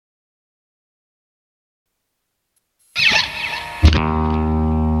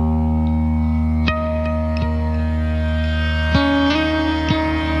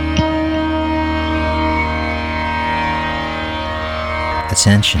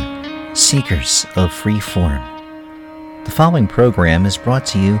Attention, seekers of free form. The following program is brought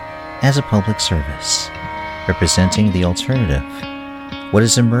to you as a public service, representing the alternative, what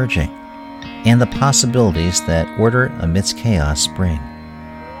is emerging, and the possibilities that order amidst chaos bring.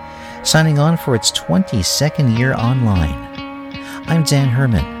 Signing on for its 22nd year online, I'm Dan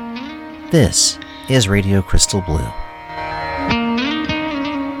Herman. This is Radio Crystal Blue.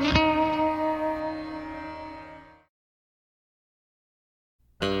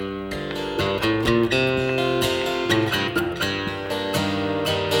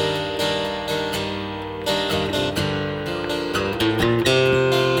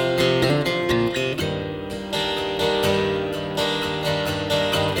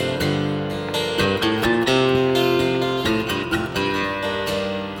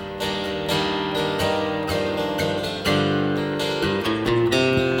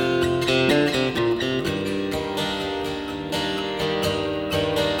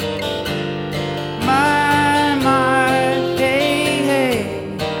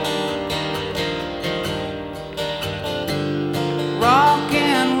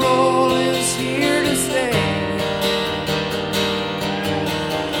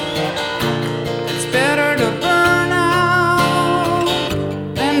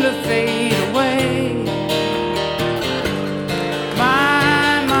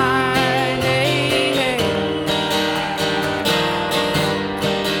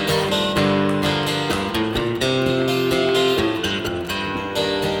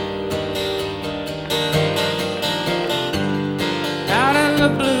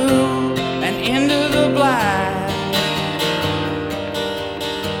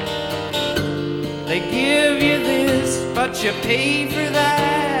 You pay for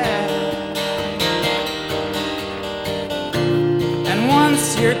that, and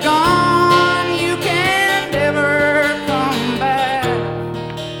once you're gone, you can never come back.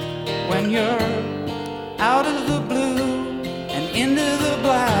 When you're out of the blue and into the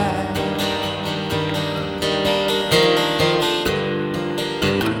black.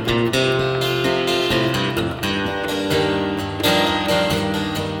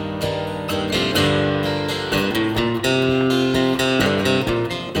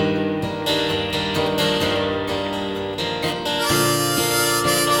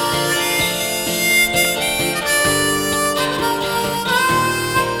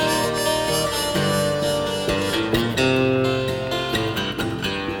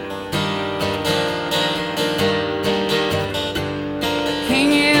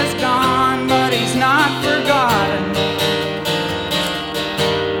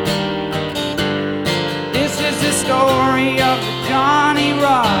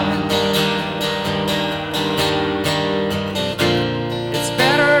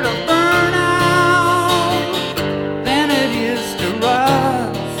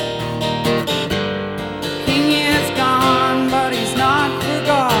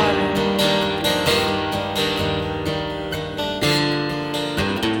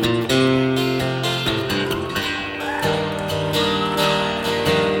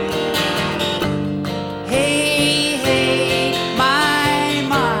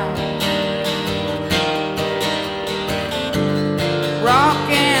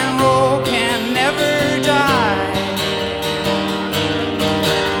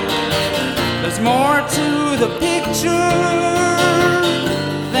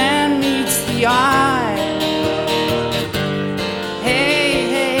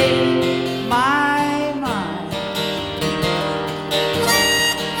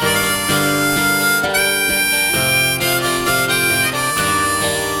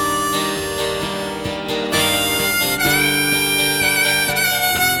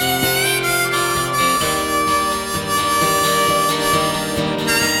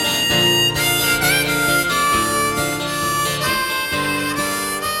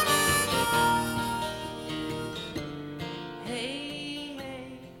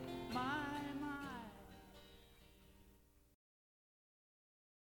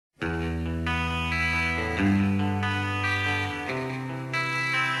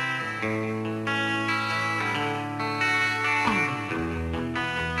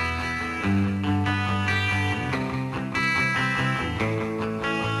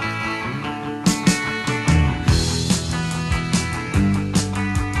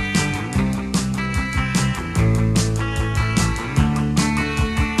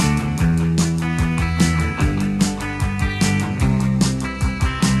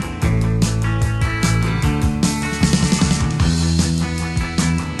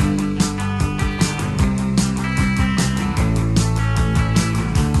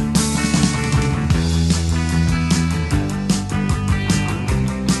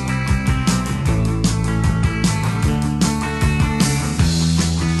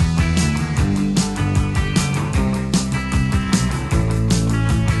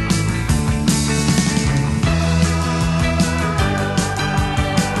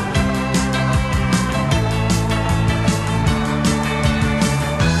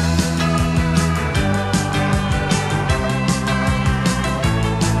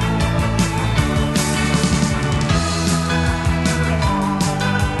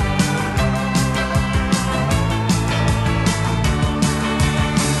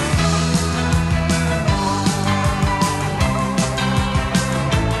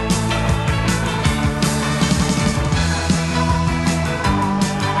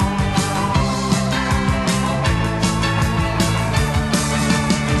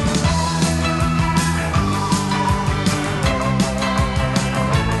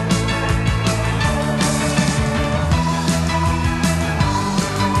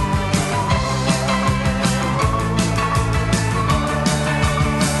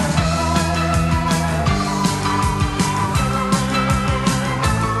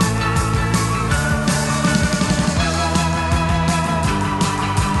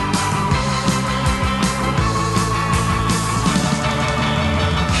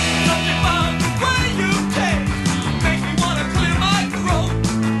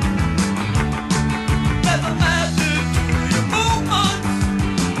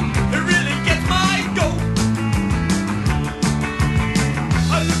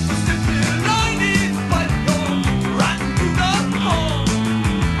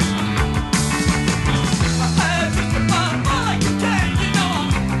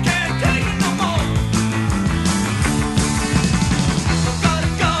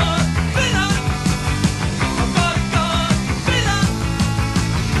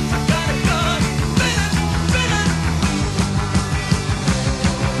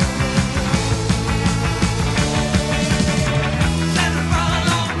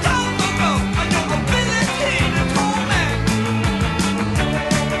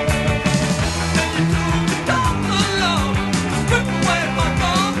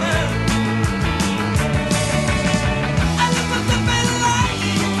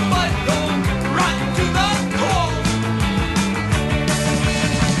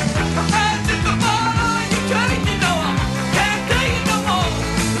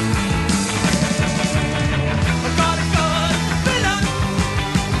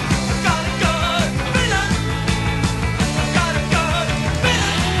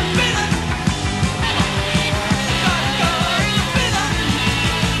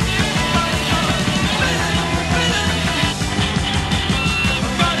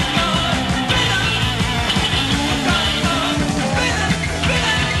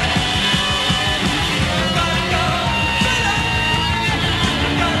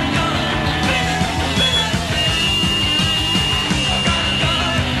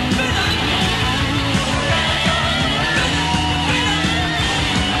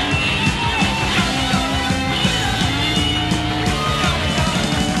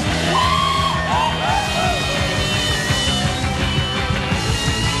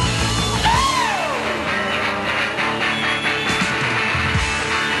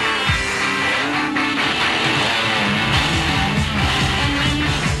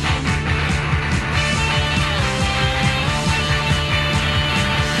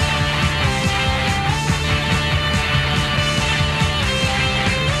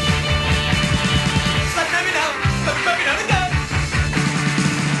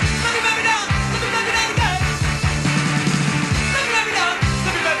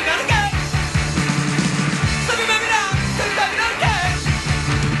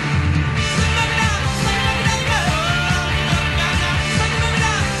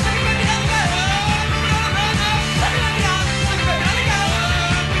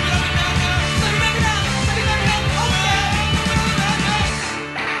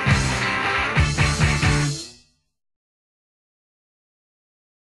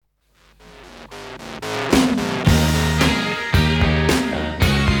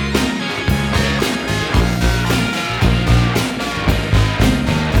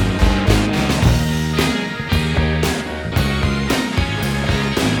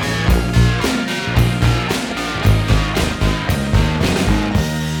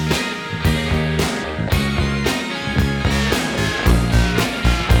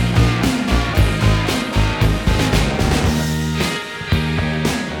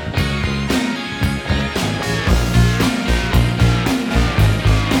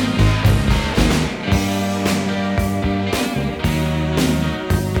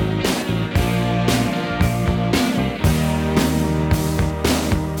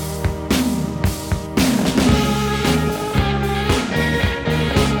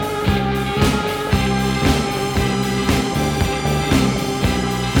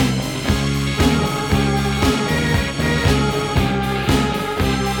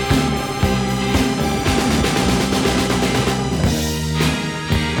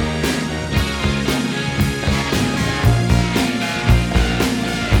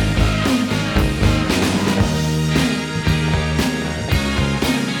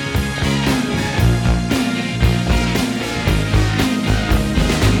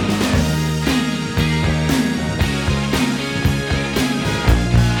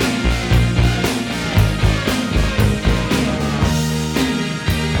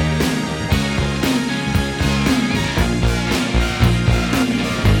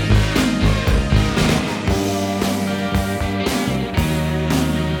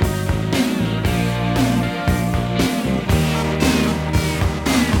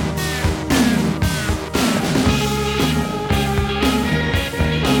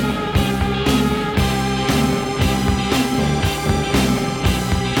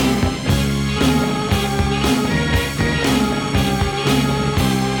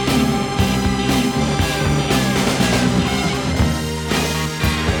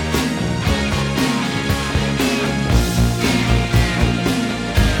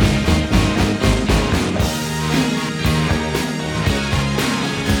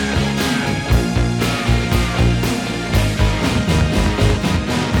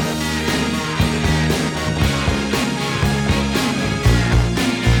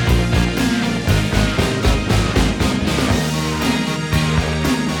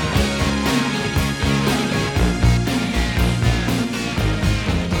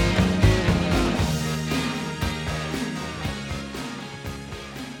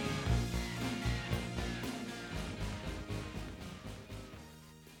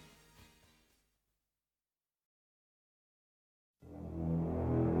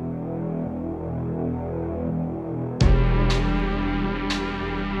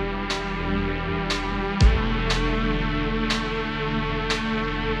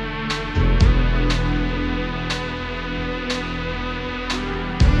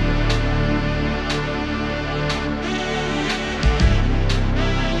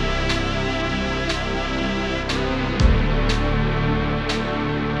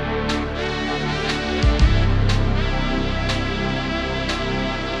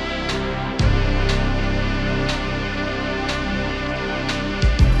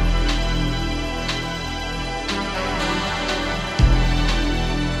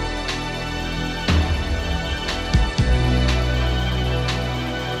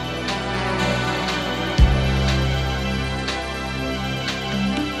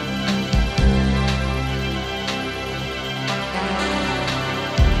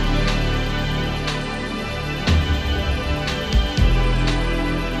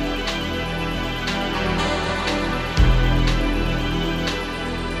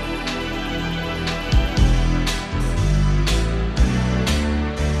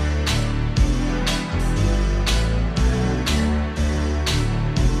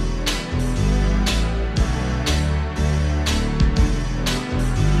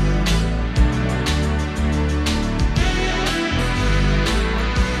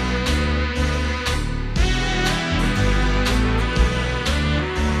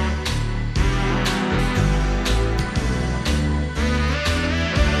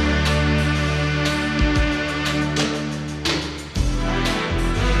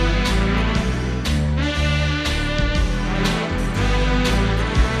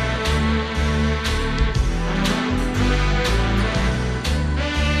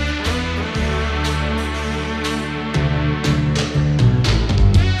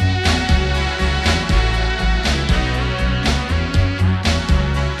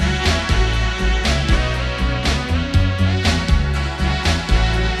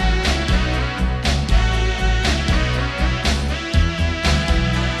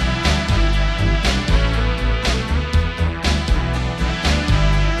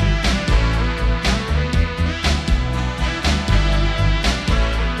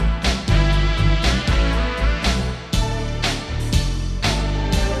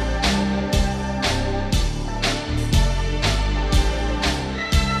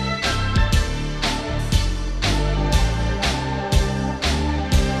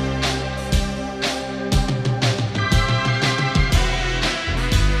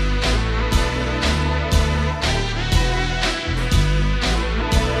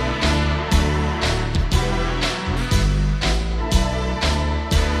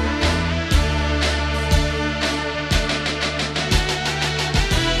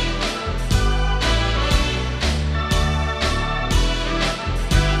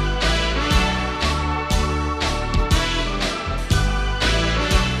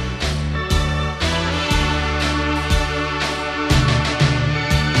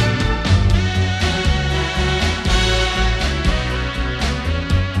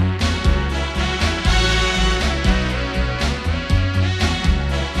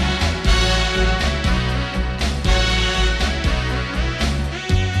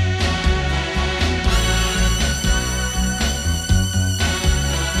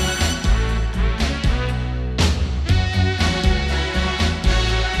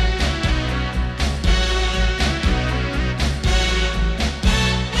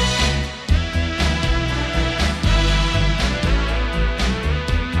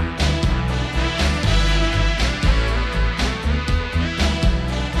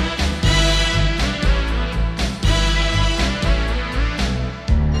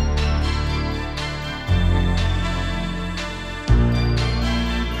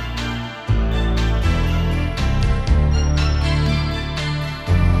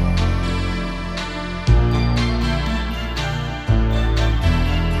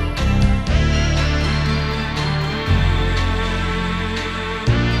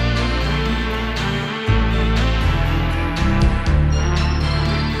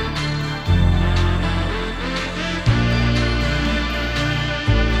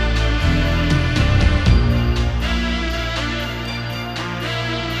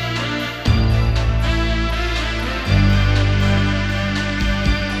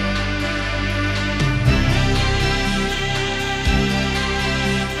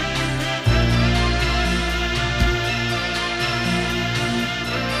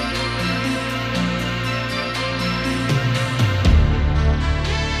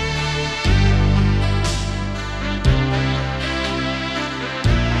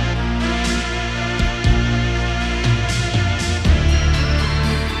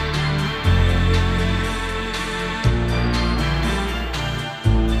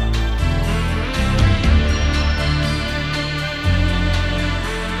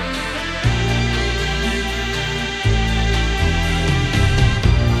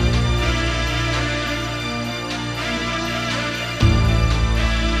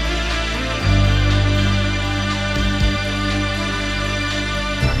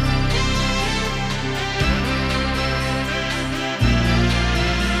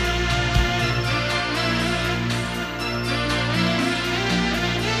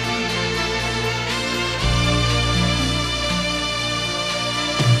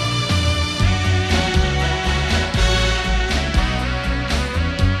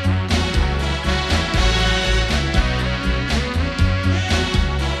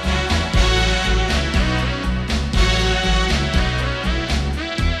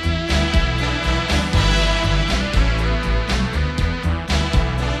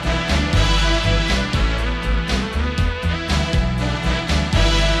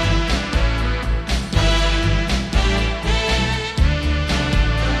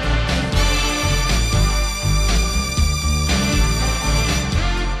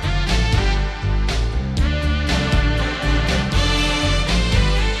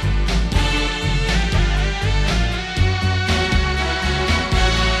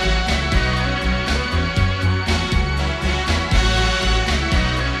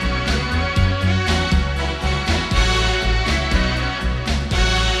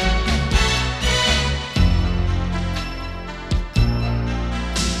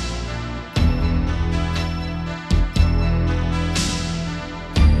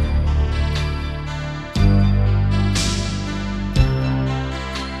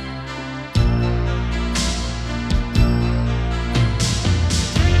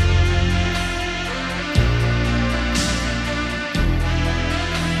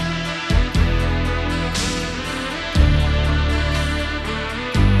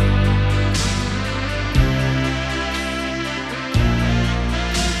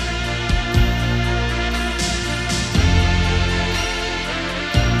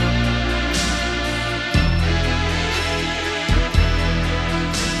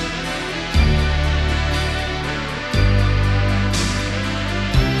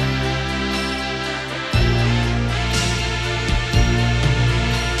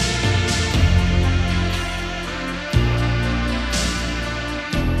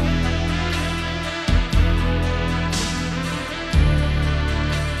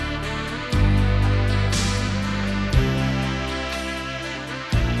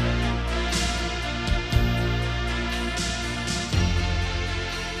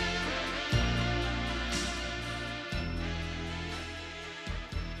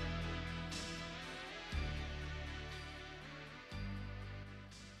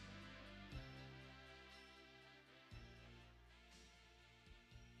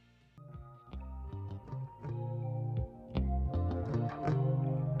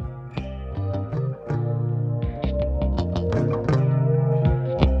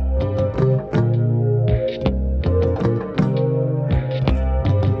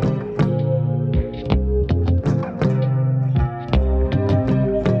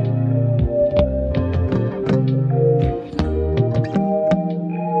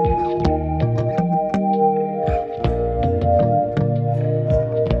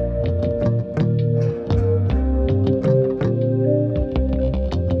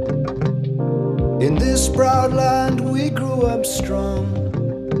 In this proud land we grew up strong.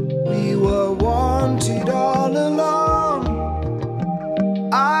 We were wanted all along.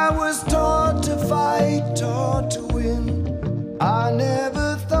 I was taught to fight, taught to win. I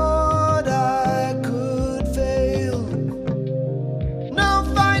never thought I could fail. No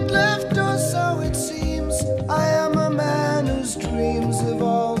fight left, or so it seems. I am a man whose dreams have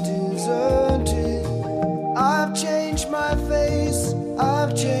all deserted. I've changed my face,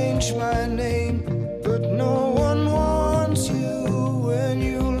 I've changed my name, but no one wants you when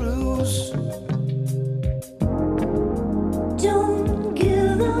you lose. Don't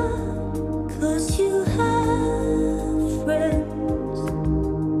give up, 'cause you have friends.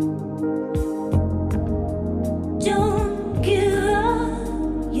 Don't give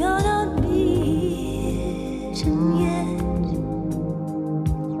up, you're not beaten yet.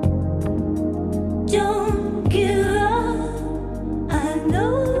 Don't give up, I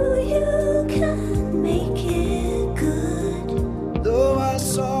know you can make it good. Though I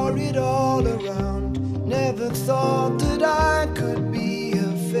saw it all around, never thought that I could be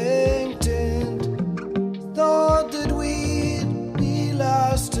a faintant. Thought that we'd be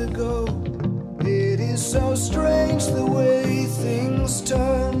last to go. It is so strange the way things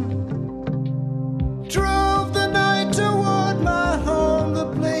turn. Drove the night toward my home, the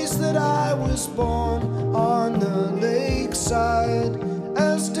place that I was born, on the lakeside.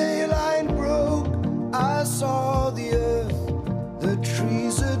 As daylight broke, I saw the earth, the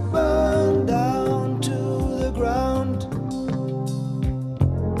trees had burned down to the ground.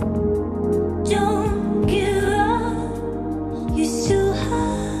 Don't give up, you still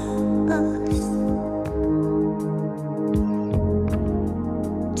have us.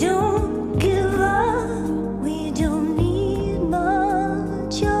 Don't give up, we don't need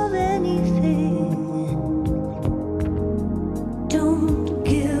much of anything. Don't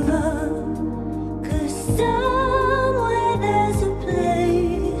give up, 'cause somewhere there's a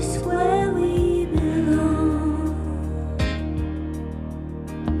place where we belong.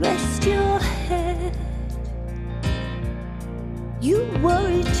 Rest your head, you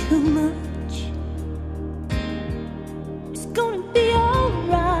worry too much. It's gonna be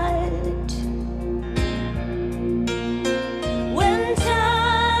alright. When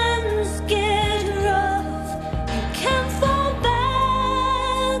times get rough, you can't fall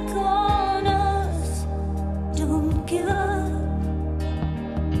back on us. Don't give up,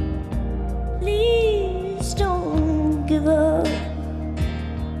 please don't give up.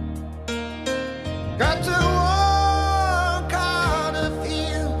 Got to walk out of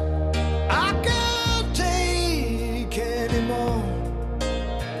here, I can't take anymore.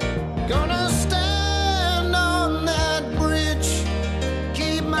 Gonna stand on that bridge,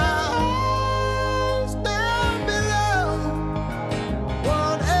 keep my eyes down below.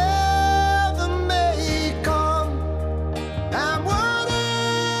 Whatever may come, and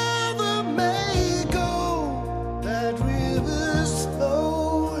whatever may go, that river's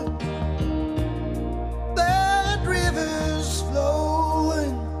flowing, that river's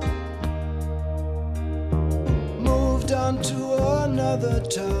flowing. Moved on to another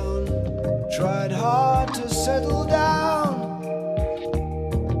town, tried hard to settle down.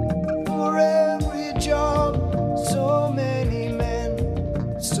 For every job, so many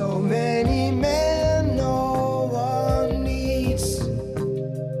men no one needs.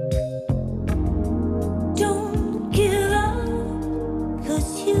 Don't give up, 'cause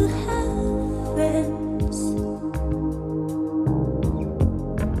you have friends.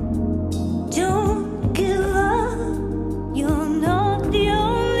 Don't give up, you're not the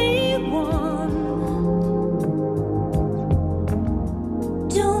only one.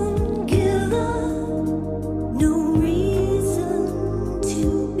 Don't give up, no reason to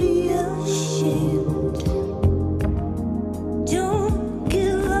be ashamed. Don't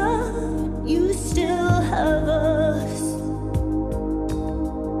give up, you still have us.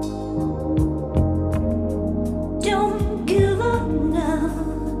 Don't give up now,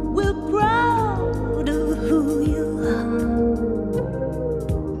 we're proud of who you are.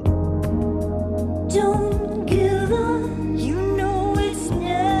 Don't give up, you know it's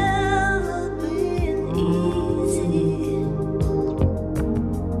never been easy.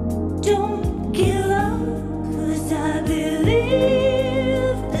 Don't give up, 'cause I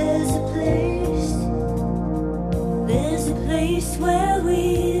believe there's a place where we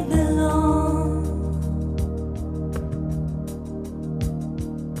belong.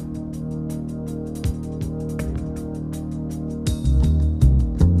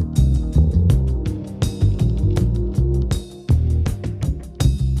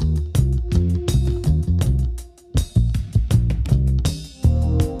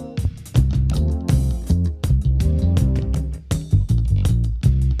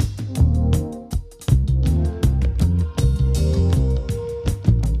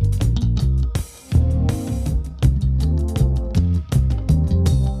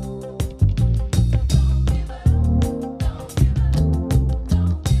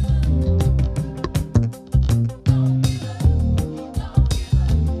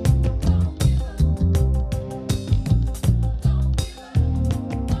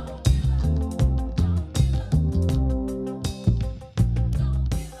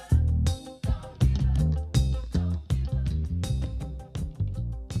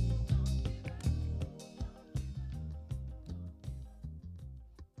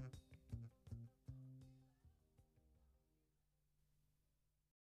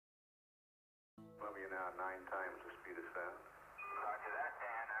 about 9 times the speed of sound. Roger that,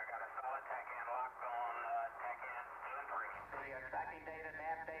 Dan. I got a solid TACAN locked on TACAN 2 and 3. The tracking data,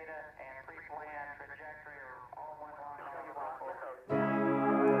 nav data, and pre-plan trajectory are all one line. I'll show you one code.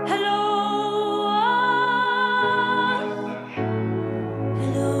 Hello.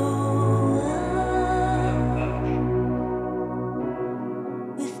 Hello.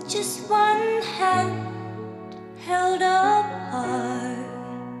 With just one hand held up high,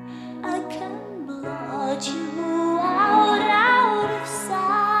 I can blot you out of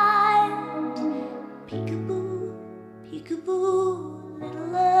sight. Peekaboo, peekaboo, little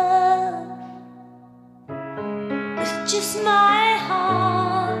love. With just my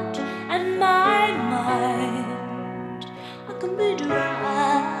heart and my mind, I can be driving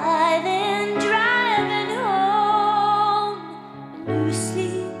home. And you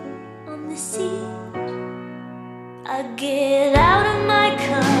sleep on the seat. I get out of my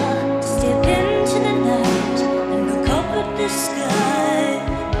car, step into the night, and look up at the sky.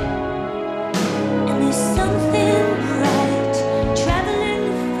 And there's something bright traveling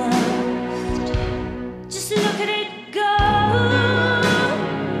fast. Just look at it go.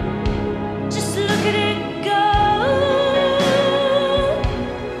 Just look at it go.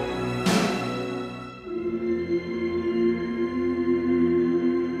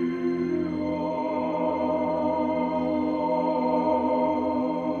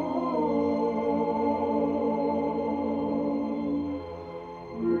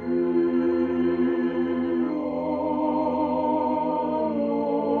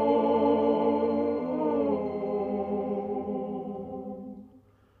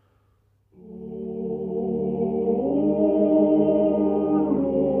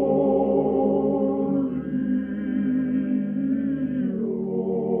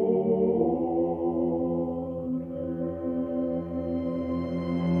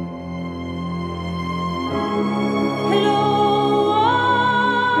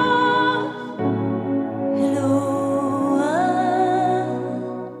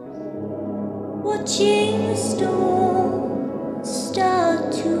 Watching the storm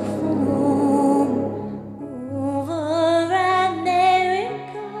start to form over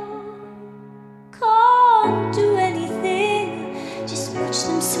America. Can't do anything, just watch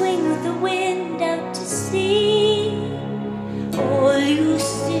them swing with the wind out to sea. All you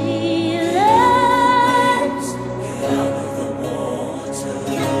sailors out of the water,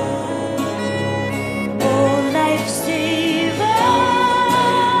 all lifesavers.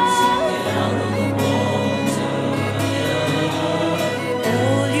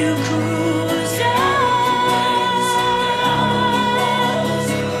 All you cruisers,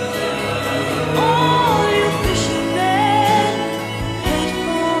 all you fishermen, head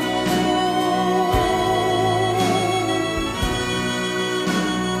for home.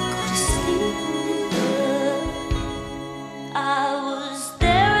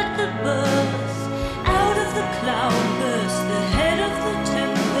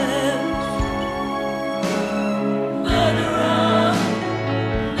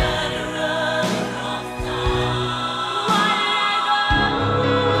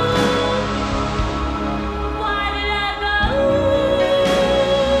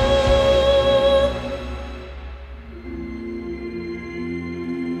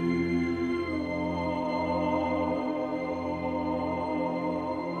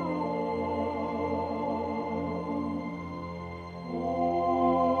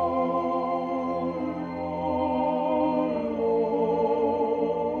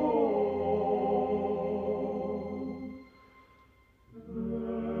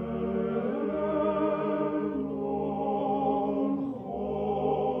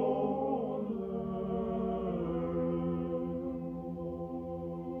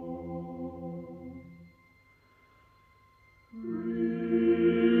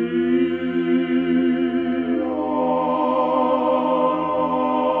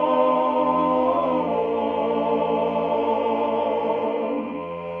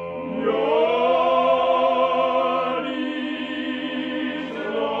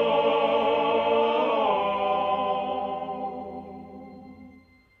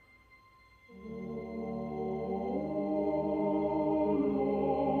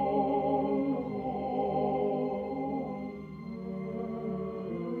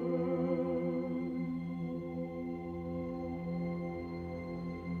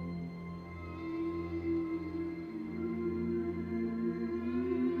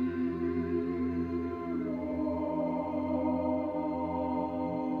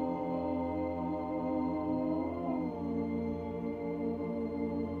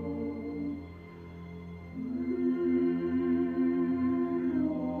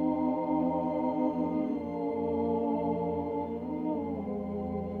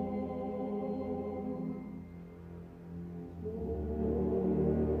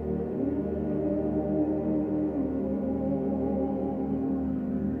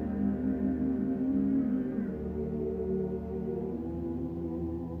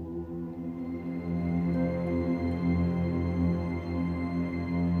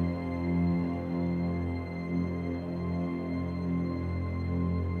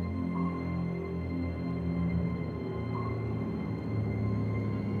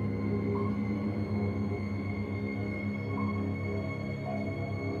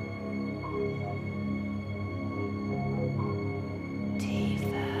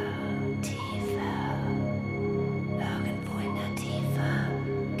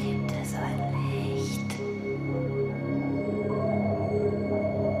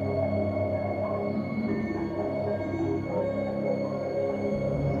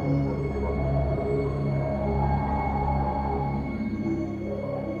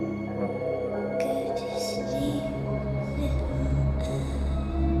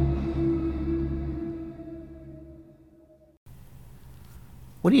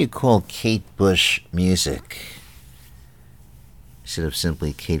 What do you call Kate Bush music instead of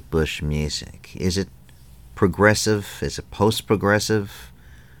simply Kate Bush music? Is it progressive? Is it post-progressive?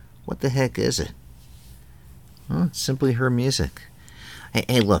 What the heck is it? Well, it's simply her music.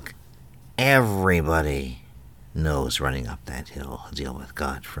 Hey, look, everybody knows Running Up That Hill, Deal with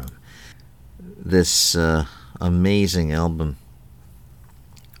God, from this amazing album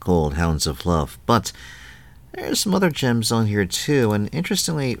called Hounds of Love. But there's some other gems on here too, and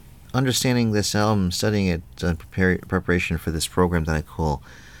interestingly, understanding this album, studying it in preparation for this program that I call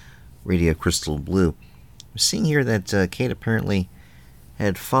Radio Crystal Blue, I'm seeing here that Kate apparently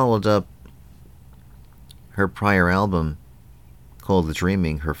had followed up her prior album called The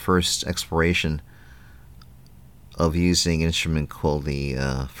Dreaming, her first exploration of using an instrument called the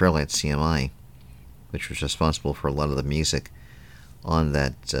Fairlight CMI, which was responsible for a lot of the music on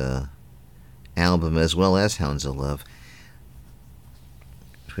that album, as well as Hounds of Love,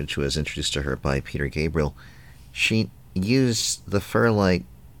 which was introduced to her by Peter Gabriel. She used the Fairlight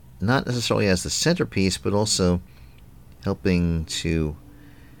not necessarily as the centerpiece, but also helping to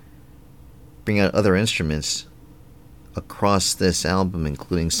bring out other instruments across this album,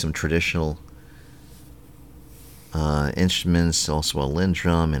 including some traditional instruments, also a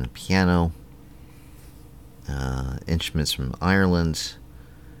lindrum and a piano, instruments from Ireland,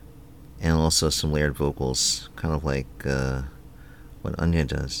 and also some layered vocals, kind of like what Anya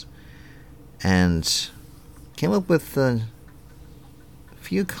does. And came up with a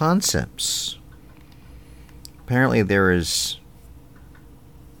few concepts. Apparently there is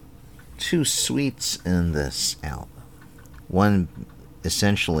 2 suites in this album. One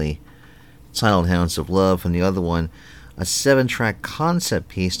essentially titled Hounds of Love, and the other one a 7-track concept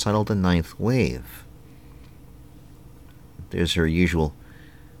piece titled The Ninth Wave. There's her usual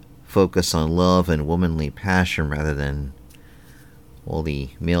focus on love and womanly passion rather than all the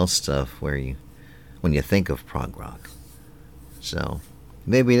male stuff when you think of prog rock. So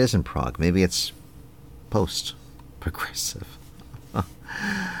maybe it isn't prog, maybe it's post-progressive.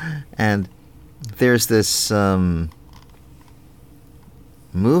 And there's this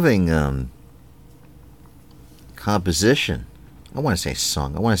moving composition. I want to say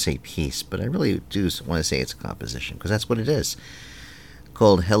song, I want to say piece, but I really do want to say it's a composition, because that's what it is,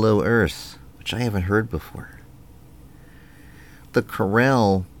 called Hello Earth, which I haven't heard before. The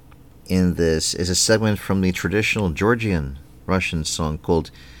chorale in this is a segment from the traditional Georgian Russian song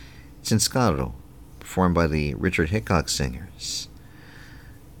called Tsinskaro, performed by the Richard Hickok Singers.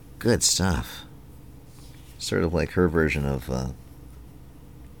 Good stuff. Sort of like her version of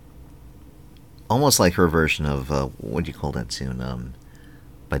almost like her version of what do you call that tune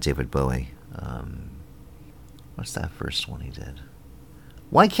by David Bowie. What's that first one he did?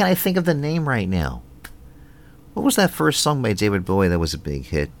 Why can't I think of the name right now? What was that first song by David Bowie that was a big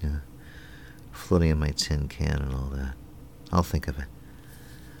hit? Floating in my tin can and all that. I'll think of it.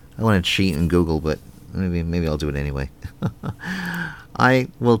 I want to cheat and Google, but maybe I'll do it anyway. I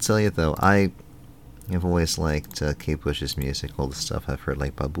will tell you though, I have always liked Kate Bush's music, all the stuff I've heard,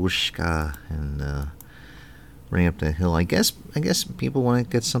 like Babushka and Running Up That Hill. I guess people want to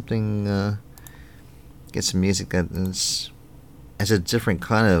get something, get some music that is, has a different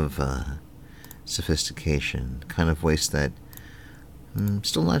kind of sophistication, kind of voice that I'm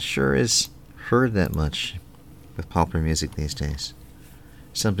still not sure is heard that much with popular music these days.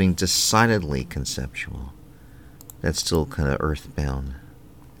 Something decidedly conceptual that's still kind of earthbound.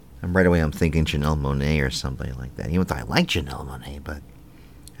 And right away I'm thinking Janelle Monáe or somebody like that. Even though I like Janelle Monáe,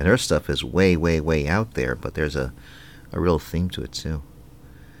 and her stuff is way, way, way out there, but there's a real theme to it too.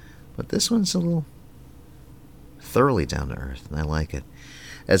 But this one's a little thoroughly down to earth, and I like it.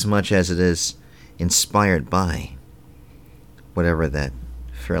 As much as it is inspired by whatever that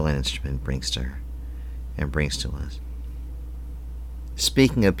Fairlight instrument brings to her and brings to us.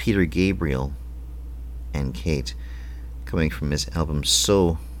 Speaking of Peter Gabriel and Kate, coming from his album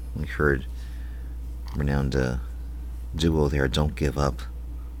So, we heard renowned duo there, Don't Give Up.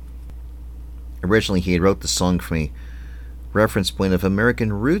 Originally he had wrote the song from a reference point of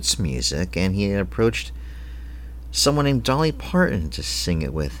American roots music, and he had approached someone named Dolly Parton to sing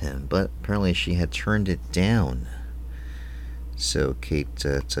it with him, but apparently she had turned it down. So Kate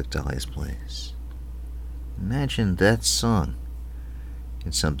took Dolly's place. Imagine that song.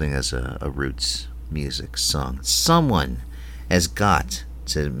 It's something as a roots music song. Someone has got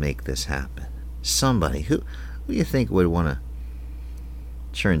to make this happen. Somebody. Who do you think would want to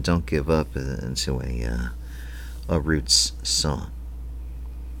turn Don't Give Up into a roots song?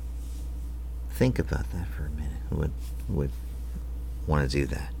 Think about that for a minute. Who would want to do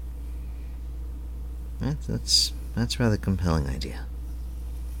that? That's a rather compelling idea.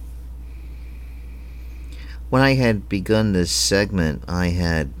 When I had begun this segment, I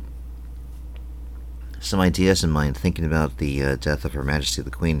had some ideas in mind, thinking about the death of Her Majesty the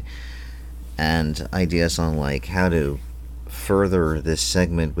Queen, and ideas on like how to further this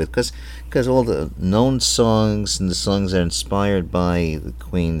segment with, because all the known songs and the songs that are inspired by the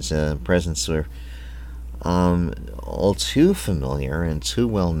Queen's presence were all too familiar and too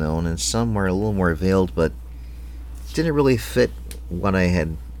well known, and some were a little more veiled, but didn't really fit what I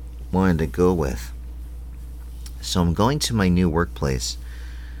had wanted to go with. So I'm going to my new workplace.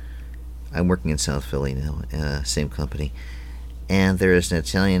 I'm working in South Philly now, same company, and there is an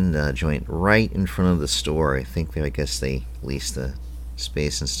Italian joint right in front of the store. I guess they lease the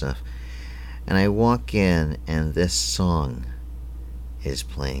space and stuff. And I walk in, and this song is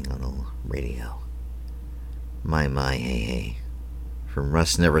playing on the radio. My, hey, hey, from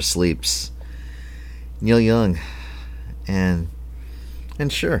Rust Never Sleeps. Neil Young. And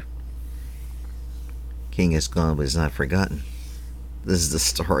sure, King is gone, but he's not forgotten. This is the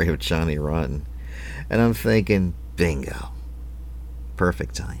story of Johnny Rotten. And I'm thinking, bingo.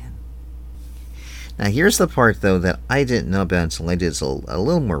 Perfect tie-in. Now here's the part, though, that I didn't know about until I did a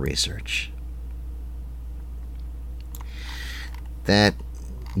little more research. That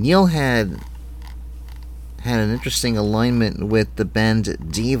Neil had an interesting alignment with the band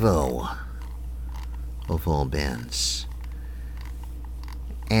Devo, of all bands.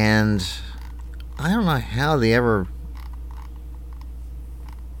 And I don't know how they ever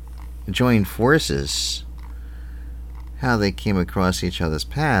joined forces, how they came across each other's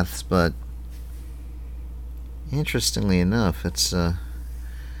paths, but interestingly enough, it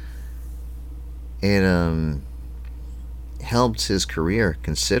helped his career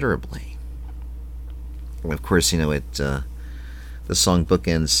considerably. And of course, the song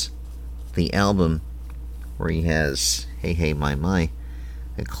bookends the album where he has Hey Hey My.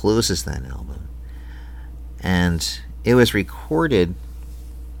 It closes that album. And it was recorded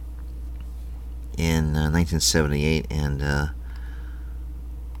in 1978, and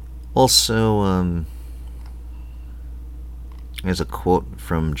also there's a quote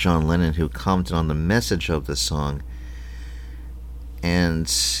from John Lennon, who commented on the message of the song, and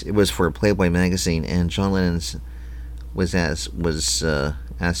it was for Playboy magazine, and John Lennon was asked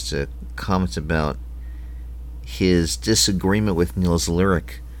to comment about his disagreement with Neil's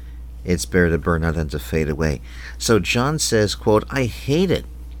lyric, "It's better to burn out than to fade away." So John says, quote, "I hate it.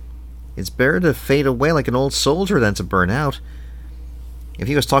 It's better to fade away like an old soldier than to burn out." If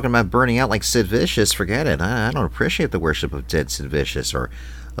he was talking about burning out like Sid Vicious, forget it. I don't appreciate the worship of dead Sid Vicious, or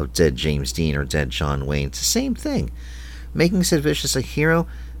of dead James Dean, or dead John Wayne. It's the same thing. Making Sid Vicious a hero,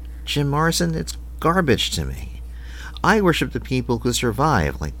 Jim Morrison, it's garbage to me. I worship the people who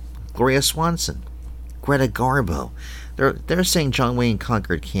survive, like Gloria Swanson, Greta Garbo. They're saying John Wayne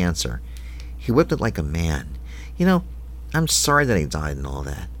conquered cancer. He whipped it like a man. I'm sorry that he died and all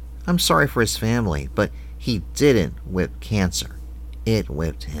that. I'm sorry for his family, but he didn't whip cancer. It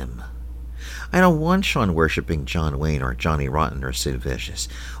whipped him. I don't want Sean worshipping John Wayne or Johnny Rotten or Sid Vicious.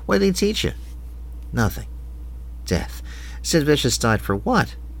 What did they teach you? Nothing. Death. Sid Vicious died for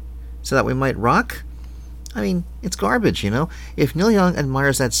what? So that we might rock? I mean, it's garbage, If Neil Young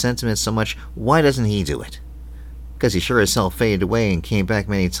admires that sentiment so much, why doesn't he do it? Because he sure as hell faded away and came back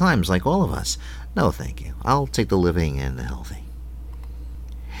many times, like all of us. No, thank you. I'll take the living and the healthy.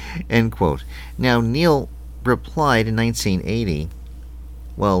 End quote. Now, Neil replied in 1980,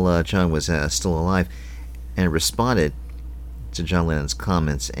 while John was still alive, and responded to John Lennon's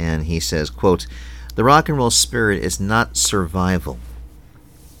comments, and he says, quote, "The rock and roll spirit is not survival.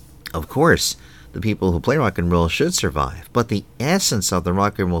 Of course, the people who play rock and roll should survive, but the essence of the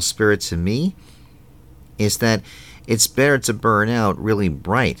rock and roll spirit to me is that it's better to burn out really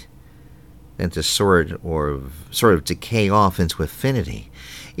bright than to sort of decay off into infinity.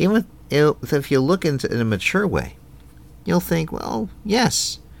 Even if you look into it in a mature way, you'll think, well,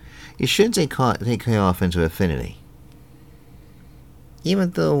 yes, you should decay off into infinity.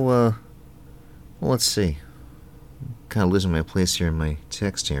 Even though, well, let's see. I'm kind of losing my place here in my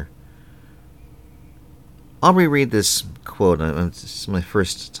text here. I'll reread this quote. This is my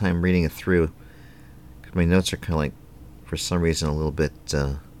first time reading it through. My notes are kind of like, for some reason, a little bit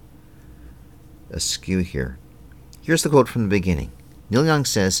askew here. Here's the quote from the beginning. Neil Young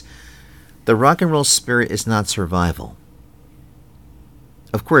says, "The rock and roll spirit is not survival.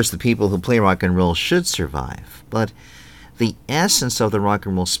 Of course, the people who play rock and roll should survive, but the essence of the rock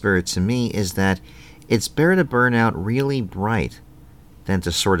and roll spirit to me is that it's better to burn out really bright than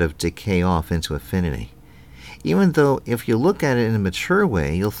to sort of decay off into infinity. Even though if you look at it in a mature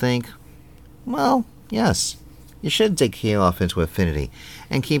way, you'll think, well, yes, you should decay off into infinity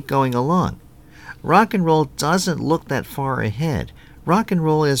and keep going along. Rock and roll doesn't look that far ahead. Rock and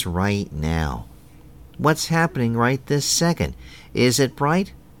roll is right now. What's happening right this second? Is it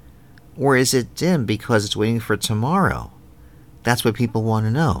bright? Or is it dim because it's waiting for tomorrow? That's what people want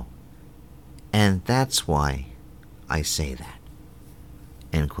to know. And that's why I say that.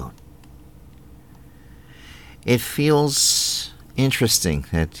 End quote. It feels interesting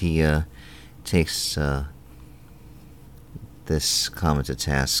that he takes this comment to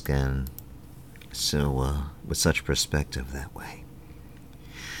task, and so with such perspective that way.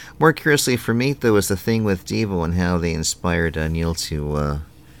 More curiously for me, though, is the thing with Devo and how they inspired Neil to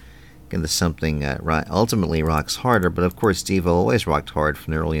get into something that ultimately rocks harder. But of course, Devo always rocked hard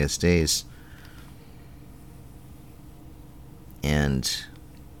from the earliest days. And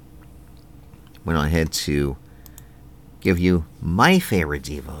went on ahead to give you my favorite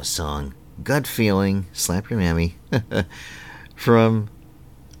Devo song, Gut Feeling, Slap Your Mammy, from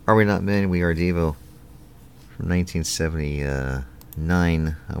Are We Not Men, We Are Devo, from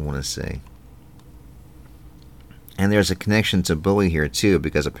 1979, I want to say. And there's a connection to Bowie here, too,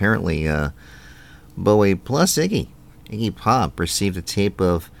 because apparently Bowie plus Iggy Pop, received a tape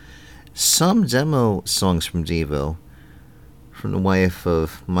of some demo songs from Devo from the wife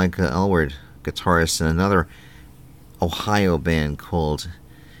of Micah Elward, guitarist in another Ohio band called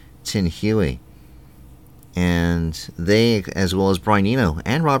Tin Huey. And they, as well as Brian Eno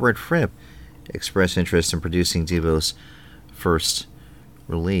and Robert Fripp, expressed interest in producing Devo's first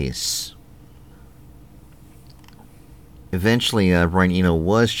release. Eventually, Brian Eno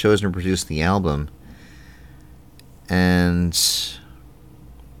was chosen to produce the album, and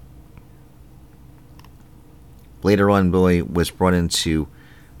later on, Bowie was brought in to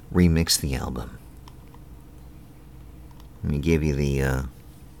remix the album. Let me give you the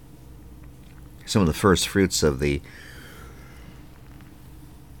some of the first fruits of the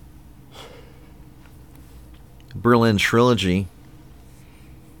Berlin Trilogy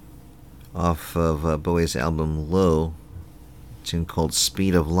off of Bowie's album Low, a tune called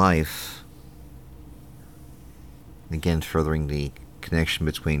Speed of Life. Again, furthering the connection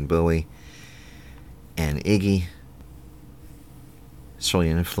between Bowie and Iggy.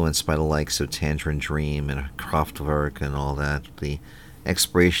 Certainly influenced by the likes of Tangerine Dream and Kraftwerk and all that. The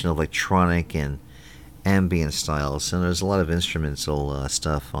exploration of electronic and ambient styles. And there's a lot of instrumental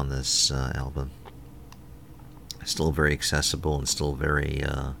stuff on this album. Still very accessible and still very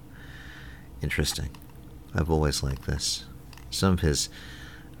interesting. I've always liked this. Some of his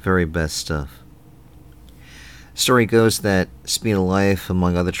very best stuff. Story goes that Speed of Life,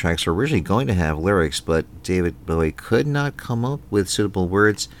 among other tracks, were originally going to have lyrics, but David Bowie could not come up with suitable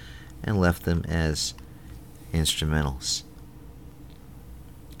words and left them as instrumentals.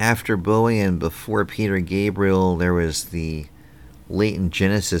 After Bowie and before Peter Gabriel, there was the latent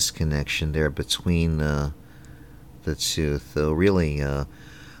Genesis connection there between the two. Though really,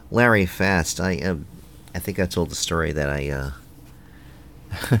 Larry Fast, I think I told the story that I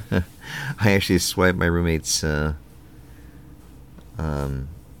actually swiped my roommate's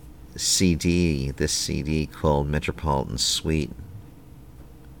CD, this CD called Metropolitan Suite,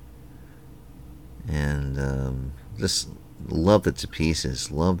 and just loved it to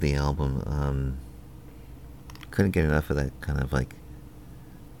pieces. Loved the album. Couldn't get enough of that kind of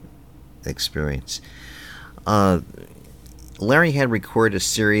experience. Larry had recorded a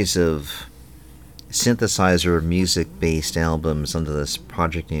series of synthesizer music-based albums under this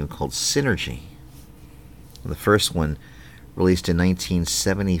project name called Synergy. The first one released in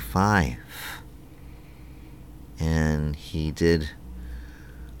 1975. And he did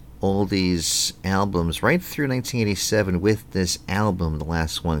all these albums right through 1987 with this album, the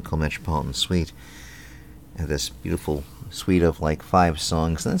last one called Metropolitan Suite. And this beautiful suite of 5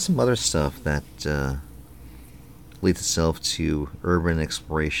 songs, and then some other stuff that leads itself to urban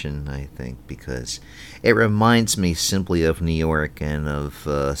exploration, I think, because it reminds me simply of New York and of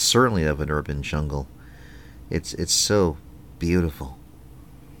certainly of an urban jungle. It's so beautiful.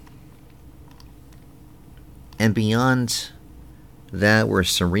 And beyond that were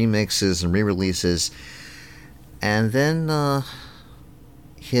some remixes and re-releases, and then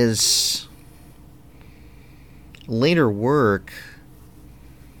his later work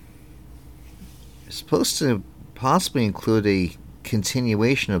is supposed to possibly include a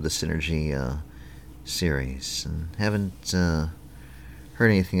continuation of the Synergy series, and haven't heard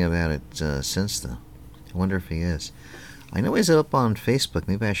anything about it since, though. I wonder if he is. I know he's up on Facebook.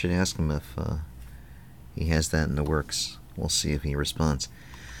 Maybe I should ask him if he has that in the works. We'll see if he responds.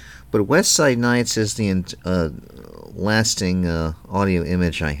 But West Side Nights is the lasting audio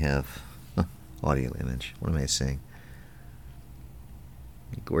image I have. Audio image. What am I saying?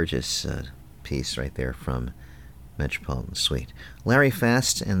 Gorgeous piece right there from Metropolitan Suite. Larry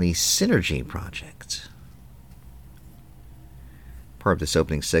Fast and the Synergy Project. Part of this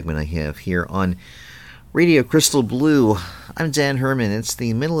opening segment I have here on Radio Crystal Blue. I'm Dan Herman. It's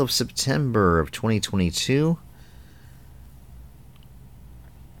the middle of September of 2022.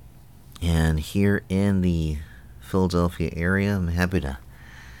 And here in the Philadelphia area, I'm happy to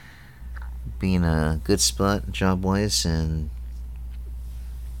be in a good spot job-wise and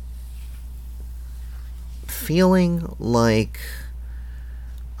feeling like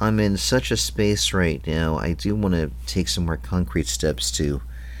I'm in such a space right now. I do want to take some more concrete steps to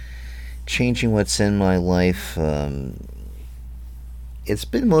changing what's in my life. It's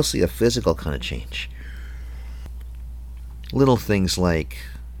been mostly a physical kind of change. Little things like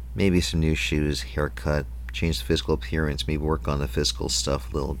maybe some new shoes, haircut, change the physical appearance, maybe work on the physical stuff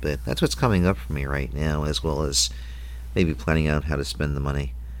a little bit. That's what's coming up for me right now, as well as maybe planning out how to spend the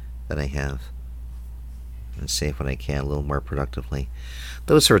money that I have and save what I can a little more productively.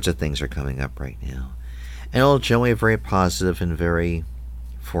 Those sorts of things are coming up right now. And old Joey, very positive and very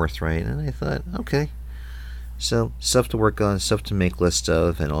forthright, and I thought, okay, so stuff to work on, stuff to make lists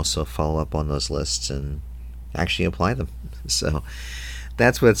of, and also follow up on those lists and actually apply them. So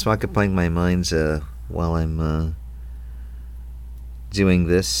that's what's occupying my mind while I'm doing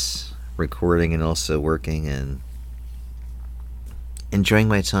this, recording and also working and enjoying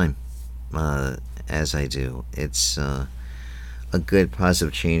my time as I do. It's a good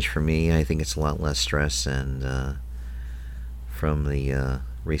positive change for me. I think it's a lot less stress and from the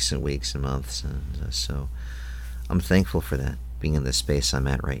recent weeks and months, and so I'm thankful for that, being in the space I'm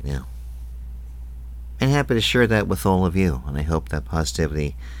at right now. And happy to share that with all of you, and I hope that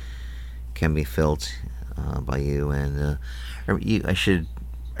positivity can be felt by you. And I should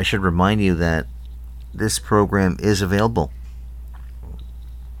remind you that this program is available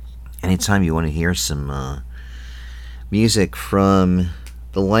anytime you want to hear some music from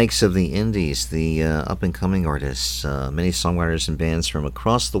the likes of the indies, the up-and-coming artists, many songwriters and bands from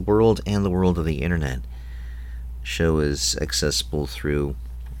across the world and the world of the internet. The show is accessible through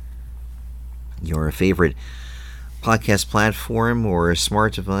your favorite podcast platform or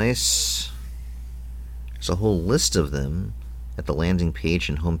smart device. There's a whole list of them at the landing page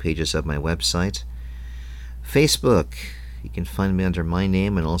and home pages of my website. Facebook, you can find me under my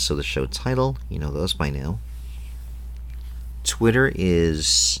name and also the show title. You know those by now. Twitter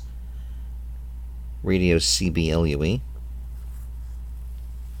is Radio CBLUE.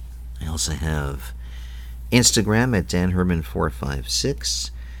 I also have Instagram at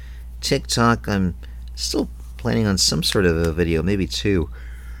DanHerman456. TikTok, I'm still planning on some sort of a video, maybe two.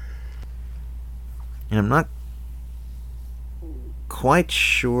 And I'm not quite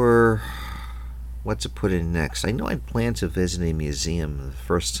sure what to put in next. I know I plan to visit a museum the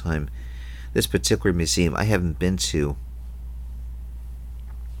first time. This particular museum I haven't been to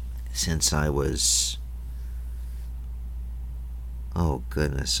since I was, oh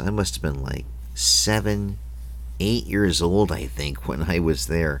goodness, I must have been like 7, 8 years old, I think, when I was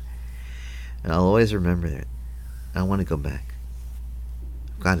there. And I'll always remember that. I want to go back.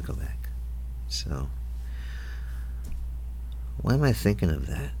 I've got to go back. So, why am I thinking of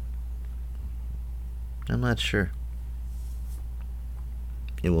that? I'm not sure.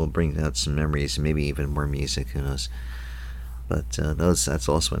 It will bring out some memories, maybe even more music, who knows. But that's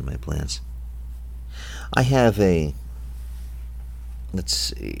also in my plans. I have let's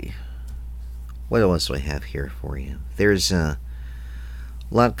see, what else do I have here for you? There's a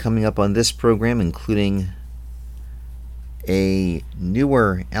lot coming up on this program, including a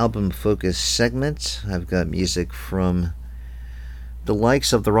newer album-focused segment. I've got music from the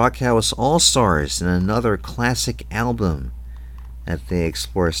likes of the Rockhouse All-Stars and another classic album that they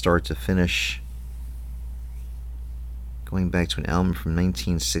explore start to finish, going back to an album from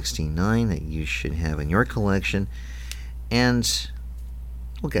 1969 that you should have in your collection, and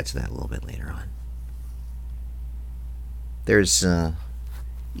we'll get to that a little bit later on. There's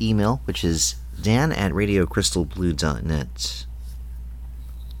email, which is dan@radiocrystalblue.net.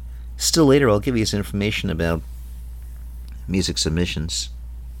 Still later, I'll give you some information about music submissions.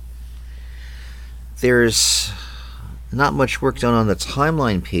 There's not much work done on the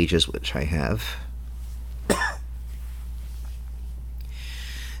timeline pages, which I have.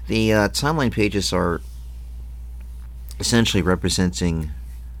 The timeline pages are essentially representing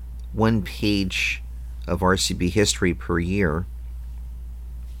one page of RCB history per year.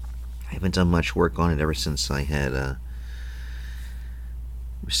 I haven't done much work on it ever since I had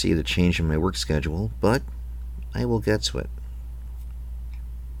received a change in my work schedule, but I will get to it.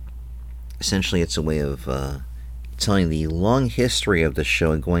 Essentially, it's a way of telling the long history of the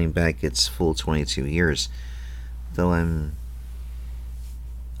show and going back its full 22 years. Though I'm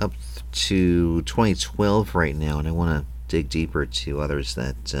up to 2012 right now, and I want to dig deeper to others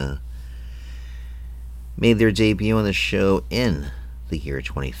that made their debut on the show in the year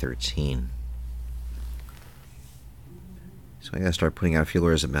 2013. So I gotta start putting out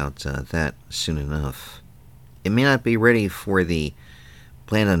feelers about that soon enough. It may not be ready for the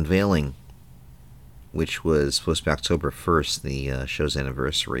planned unveiling, which was supposed to be October 1st, the show's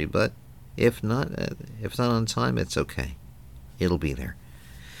anniversary, but if not on time, it's okay. It'll be there.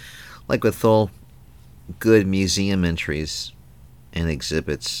 Like with all good museum entries and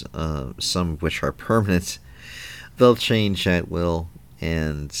exhibits, some of which are permanent, they'll change at will,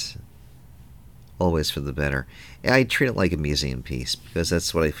 and always for the better. I treat it like a museum piece, because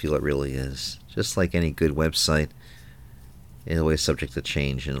that's what I feel it really is. Just like any good website, it's always subject to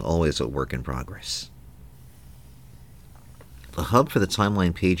change and always a work in progress. The hub for the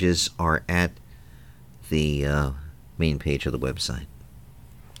timeline pages are at the main page of the website.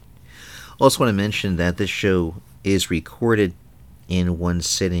 Also want to mention that this show is recorded in one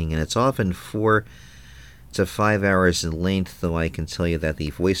sitting, and it's often 4 to 5 hours in length, though I can tell you that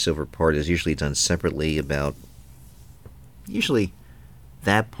the voiceover part is usually done separately. Usually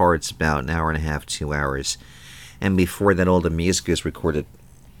that part's about an hour and a half, 2 hours. And before that, all the music is recorded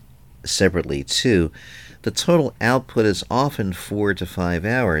separately too. The total output is often 4 to 5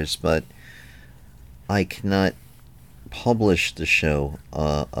 hours, but I cannot publish the show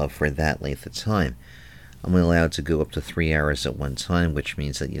for that length of time. I'm only allowed to go up to 3 hours at one time, which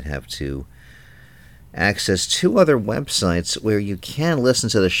means that you'd have to access 2 other websites where you can listen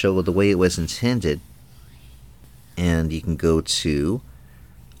to the show the way it was intended. And you can go to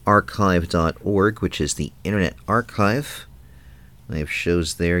archive.org, which is the Internet Archive. I have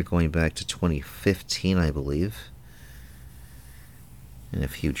shows there going back to 2015, I believe, and a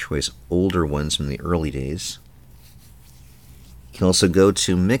few choice older ones from the early days. You can also go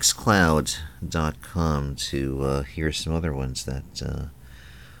to mixcloud.com to hear some other ones that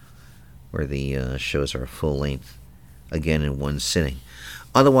where the shows are full length, again in one sitting.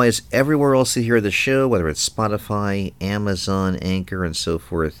 Otherwise, everywhere else you hear the show, whether it's Spotify, Amazon, Anchor, and so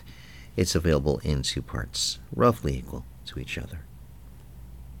forth, it's available in 2 parts, roughly equal to each other.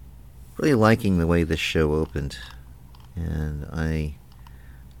 Really liking the way this show opened, and I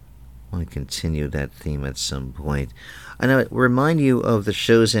want to continue that theme at some point. I know it remind you of the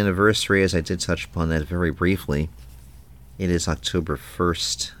show's anniversary, as I did touch upon that very briefly. It is October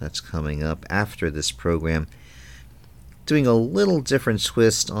 1st. That's coming up after this program. Doing a little different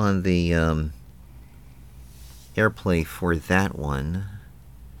twist on the airplay for that one.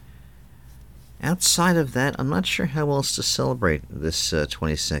 Outside of that, I'm not sure how else to celebrate this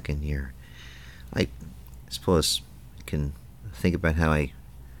 22nd year. I suppose I can think about how I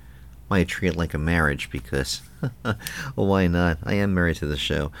might treat it like a marriage, because well, why not? I am married to the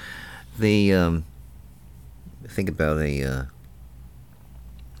show. Think about a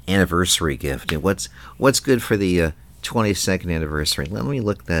anniversary gift. What's good for the 22nd anniversary? Let me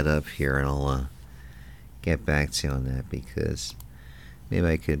look that up here, and I'll get back to you on that, because maybe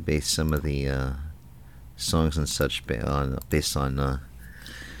I could base some of the songs and such based on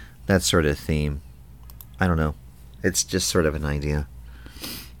that sort of theme. I don't know. It's just sort of an idea.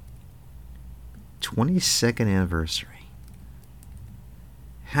 22nd anniversary.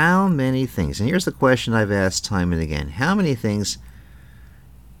 How many things, and here's the question I've asked time and again, how many things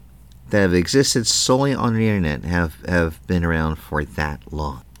that have existed solely on the internet have been around for that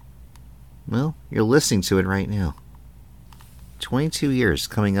long? Well, you're listening to it right now. 22 years,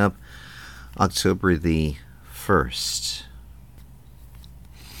 coming up October the 1st.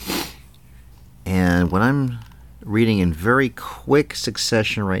 And when I'm reading in very quick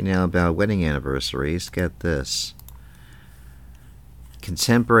succession right now about wedding anniversaries, get this.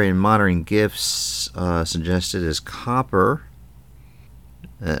 Contemporary and modern gifts suggested is copper,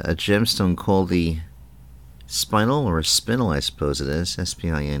 a gemstone called the spinel, or spinel, I suppose it is,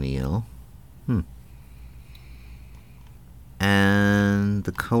 S-P-I-N-E-L. And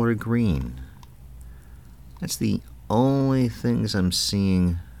the color green. That's the only things I'm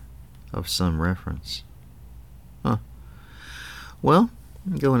seeing of some reference. Huh. Well,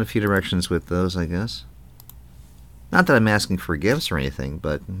 go in a few directions with those, I guess. Not that I'm asking for gifts or anything,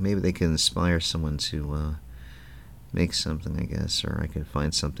 but maybe they can inspire someone to make something, I guess, or I can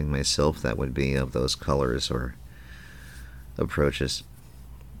find something myself that would be of those colors or approaches.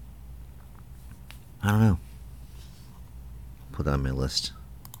 I don't know. Put that on my list,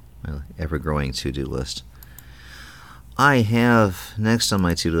 my ever-growing to-do list. I have next on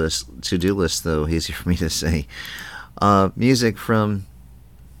my to-do list, though, easy for me to say, music from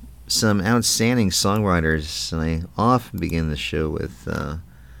some outstanding songwriters. And I often begin the show with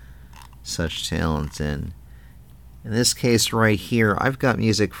such talent, and in this case right here, I've got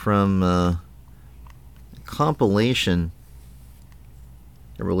music from a compilation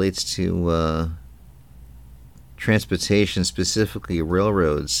that relates to transportation, specifically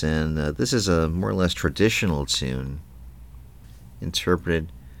railroads, and this is a more or less traditional tune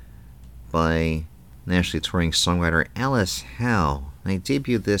interpreted by nationally touring songwriter Alice Howe. I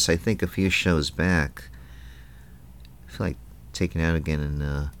debuted this, I think, a few shows back. I feel like taking it out again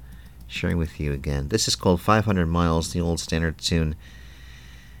and sharing with you again. This is called 500 Miles, the old standard tune,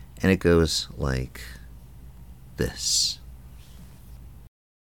 and it goes like this.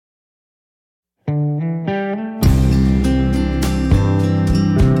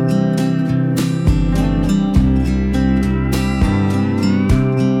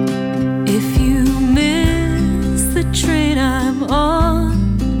 Train I'm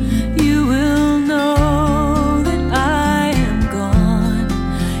on, you will know that I am gone.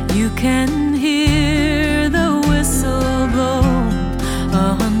 You can hear the whistle blow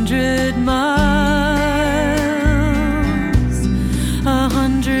 100 miles,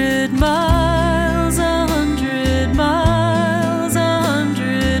 100 miles, 100 miles,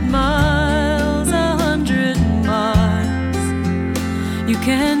 100 miles, 100 miles. You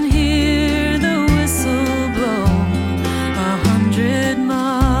can hear the whistle blow 100 miles.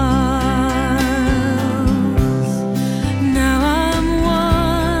 Now I'm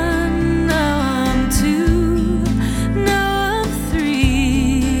one, now I'm two, now I'm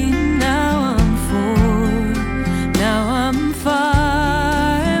three, now I'm four, now I'm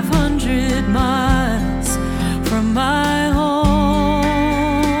 500 miles from my home.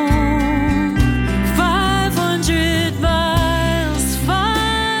 500 miles,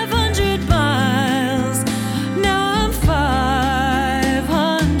 500 miles. Now I'm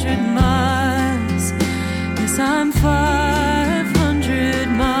 500 miles. Yes, I'm 500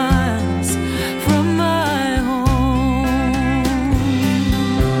 miles from my home.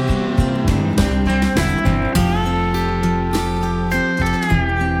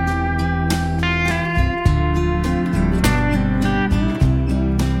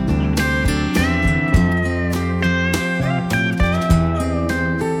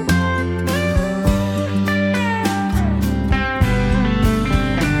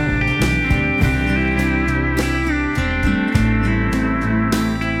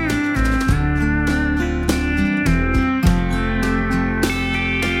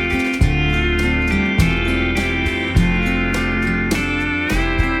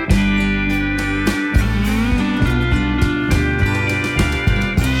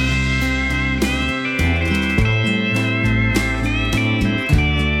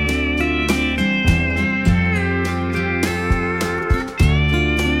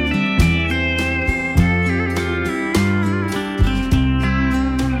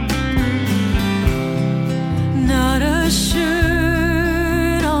 Not a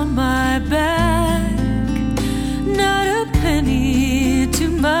shirt on my back, not a penny to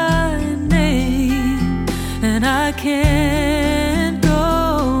my name, and I can't go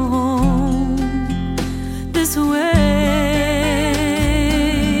home this way,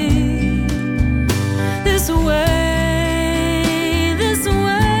 this way, this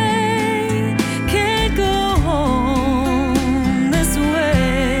way. Can't go home this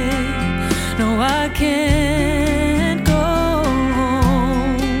way. No, I can't go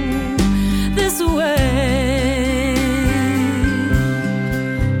home this way.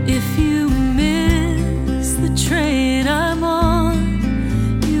 If you miss the train I'm on,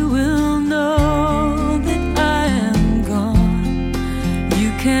 you will know that I am gone.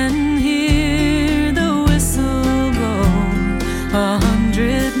 You can hear the whistle blow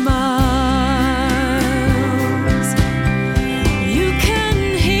 100 miles. You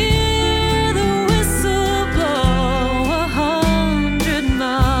can hear the whistle blow 100 miles.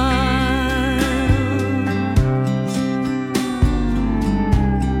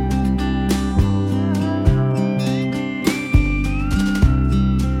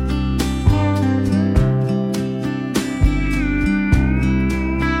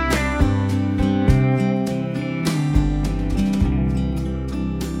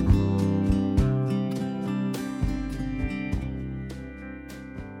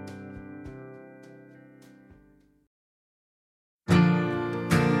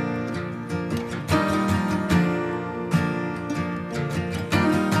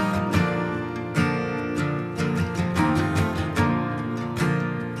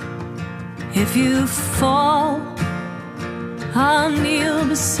 If you fall I'll kneel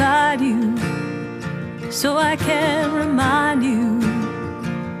beside you so I can remind you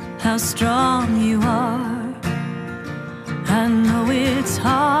how strong you are. I know it's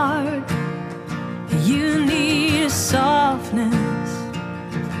hard. You need a softness,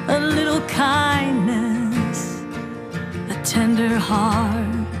 a little kindness, a tender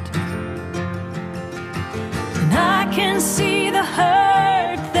heart. And I can see the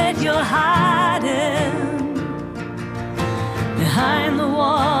hurt that you're hiding behind the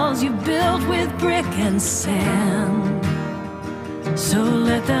walls you built with brick and sand. So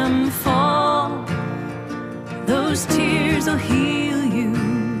let them fall. Those tears will heal you,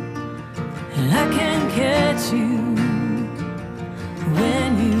 and I can catch you when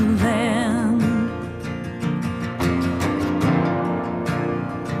you land.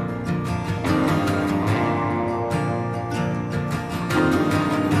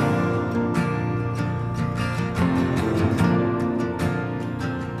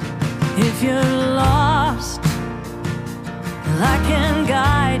 If you're lost, I can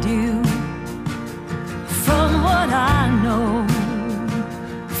guide you from what I know,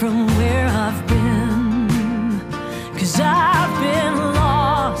 from where I've been. 'Cause I've been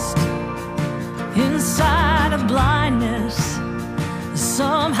lost inside of blindness.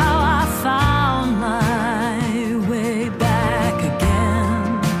 Somehow I found my way back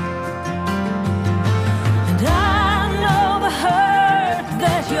again. And I know the hurt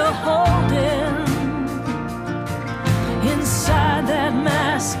that you're holding inside that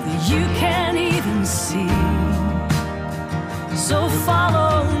mask that you can't even see. So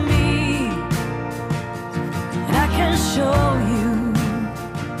follow me, and I can show you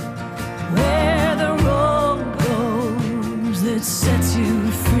where the road goes that sets you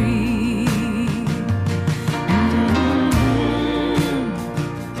free.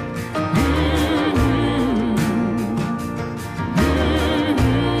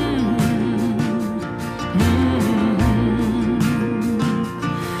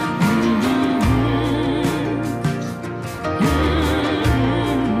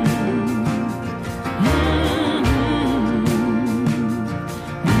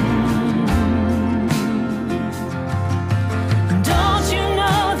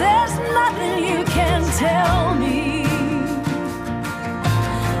 Tell me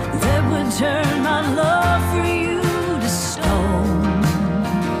that would turn my love for you to stone.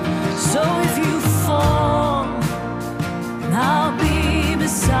 So if you fall, I'll be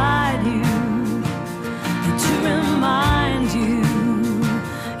beside you to remind you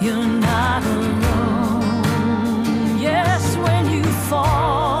you're not alone. Yes, when you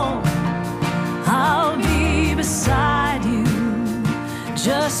fall, I'll be beside you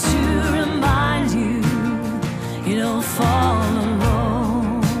just to remind you you don't fall alone.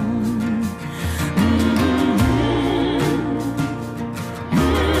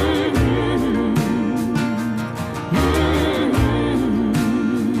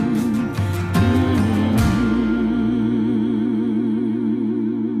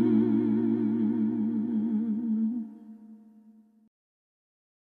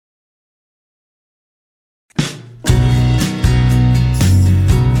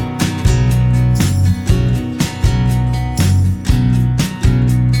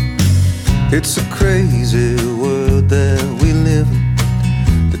 It's a crazy world that we live in.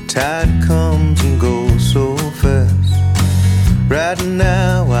 The tide comes and goes so fast. Right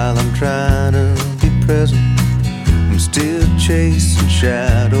now, while I'm trying to be present, I'm still chasing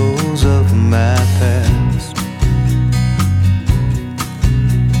shadows of my past.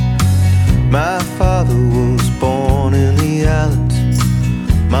 My father was born in the islands.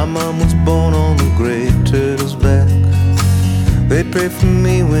 My mom was born on the Great Turtle's back. They'd pray for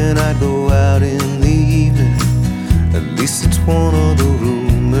me when I go out in the evening. At least it's one of the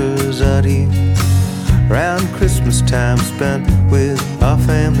rumors I'd hear. Around Christmas time spent with our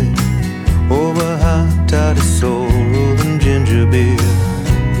family over hot toddy sorrel and ginger beer.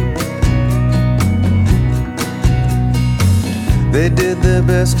 They did their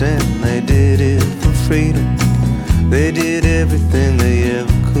best and they did it for freedom. They did everything they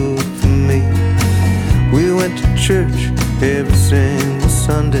ever could for me. We went to church every single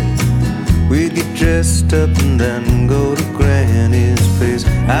Sunday. We'd get dressed up and then go to Granny's place.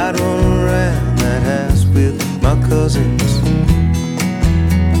 I'd run around that house with my cousins.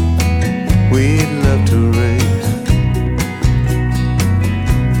 We'd love to race.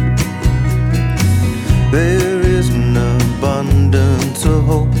 There is an abundance of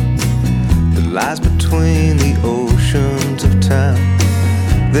hope that lies between the oceans of time.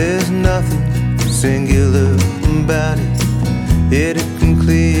 There's nothing singular about it, yet it can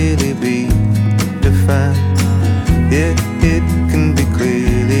clearly be defined. Yet it can be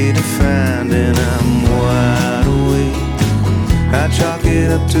clearly defined, and I'm wide awake. I chalk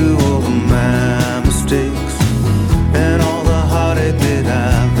it up to all of my mistakes and all the heartache that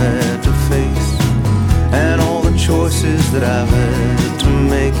I've had to face, and all the choices that I've had to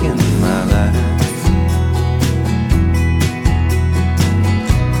make in my life.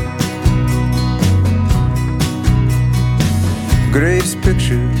 Greatest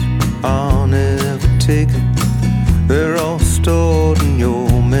pictures are never taken. They're all stored in your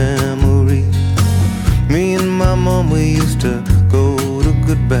memory. Me and my mom, we used to go to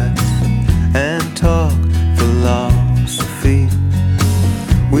goodbyes and talk philosophy.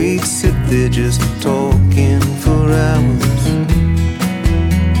 We'd sit there just talking for hours.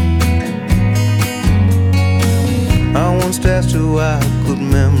 I once asked her why could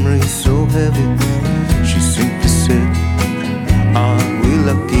memory so heavy. She seemed to say, aren't we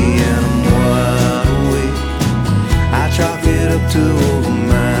lucky? And I'm wide awake. I chalk it up to all of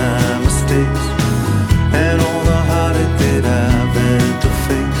my mistakes and all the heartache that I've had to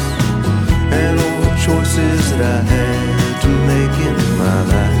face, and all the choices that I had to make in my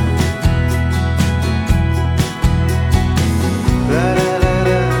life.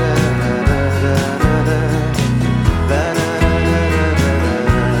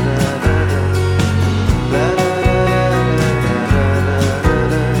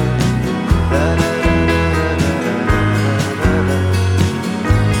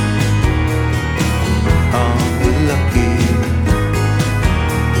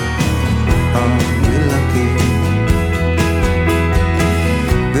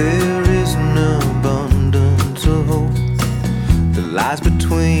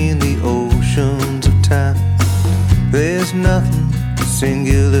 Between the oceans of time, there's nothing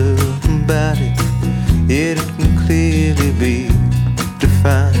singular about it, yet it can clearly be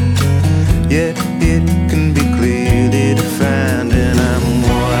defined. Yet it can be clearly defined, and I'm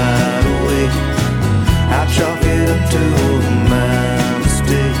wide awake. I chalk it up to all of my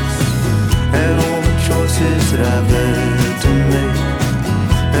mistakes and all the choices that I've had to make,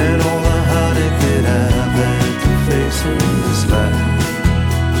 and all the heartache that I've had to face in this life.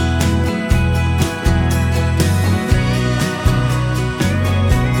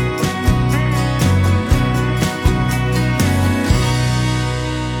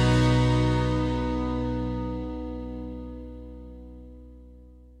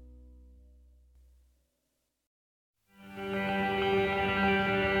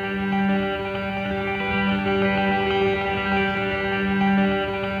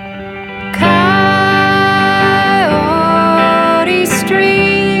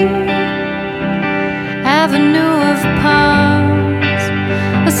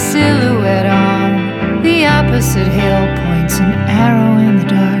 Opposite hill points an arrow in the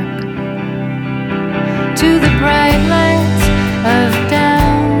dark to the bright lights of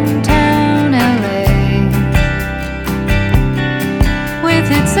downtown LA, with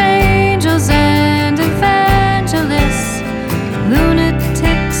its angels and evangelists,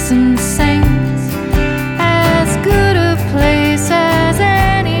 lunatics and saints, as good a place as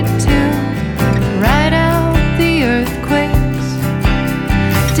any to ride out the earthquakes.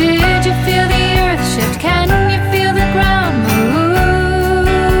 Did you feel the earth shift? Can you feel the ground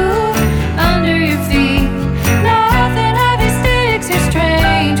move under your feet? Nothing heavy sticks your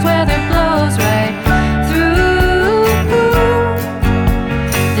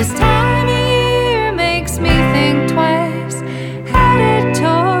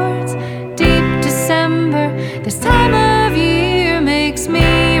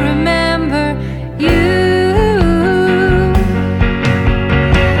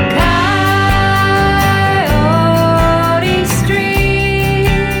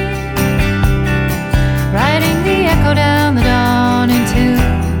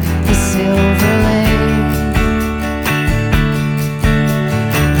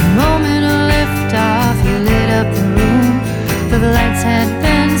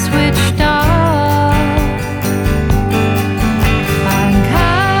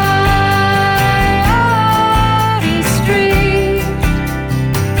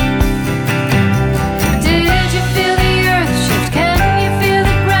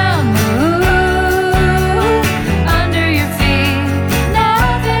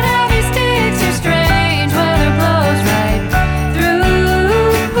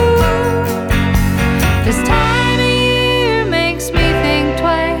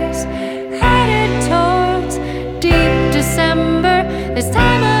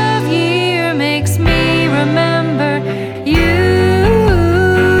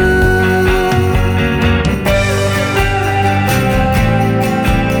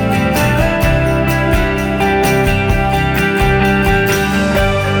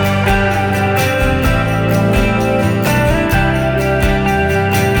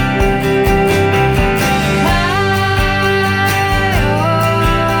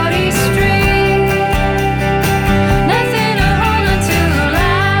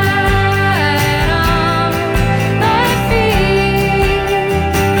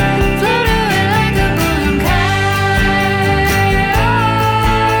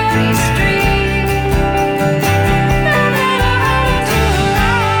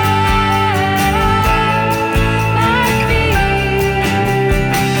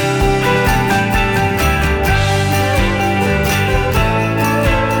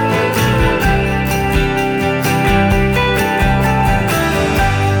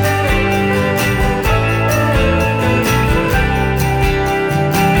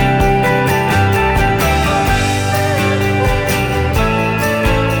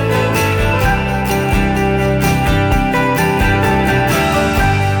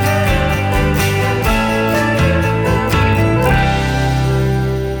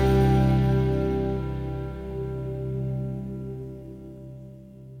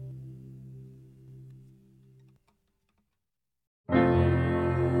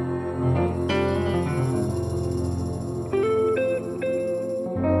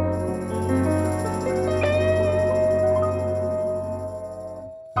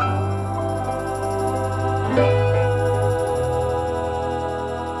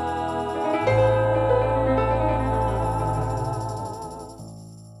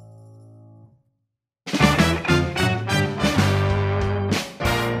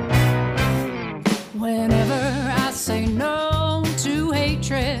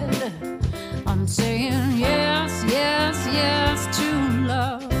hatred. I'm saying yes, yes, yes to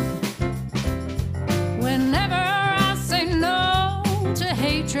love. Whenever I say no to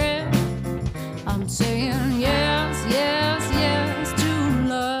hatred, I'm saying yes, yes, yes to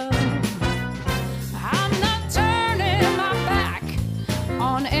love. I'm not turning my back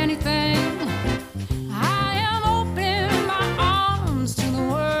on anything. I am opening my arms to the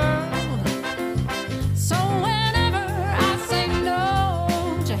world. So whenever I say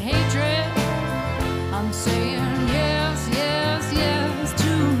no to hatred, I'm saying yes, yes, yes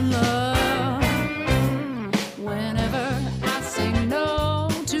to love. Whenever I say no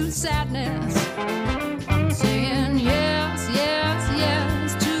to sadness, I'm saying yes, yes,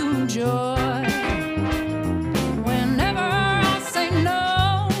 yes to joy. Whenever I say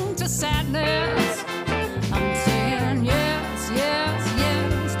no to sadness, I'm saying yes, yes,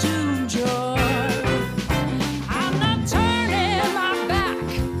 yes to joy. I'm not turning my back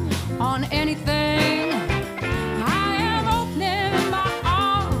on anything. I am opening my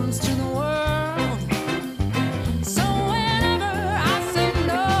arms to the world. So whenever I say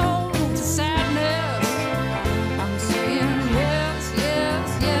no to sadness, I'm saying yes, yes,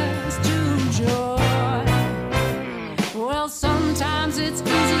 yes to joy. Well, sometimes it's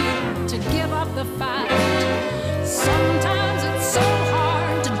easier to give up the fight. Sometimes it's so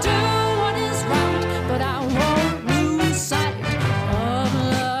hard to do what is right, but I won't lose sight of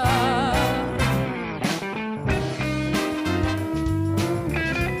love.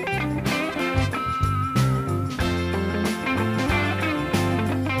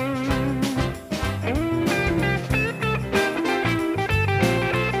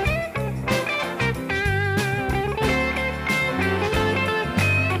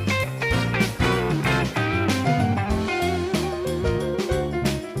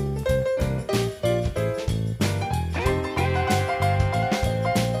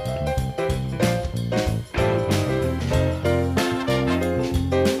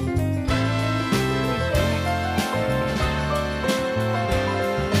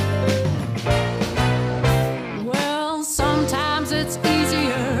 Well, sometimes it's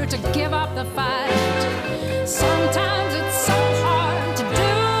easier to give up the fight. Sometimes it's so hard to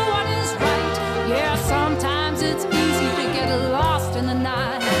do what is right. Yeah, sometimes it's easy to get lost in the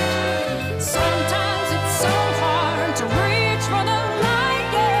night. Sometimes it's so hard to reach for the light.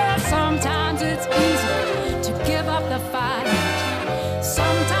 Yeah, sometimes it's easy to give up the fight.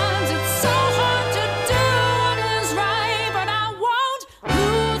 Sometimes it's so hard to do what is right, but I won't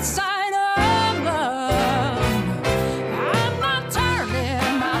lose sight of love. I'm not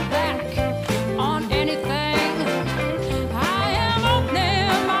turning my back on anything. I am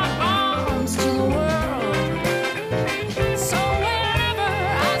opening my arms to the world. So whenever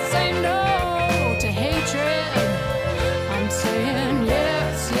I say no to hatred, I'm saying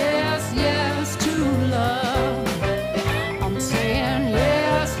yes, yes, yes to love. I'm saying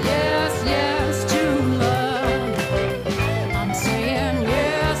yes, yes, yes to love. I'm saying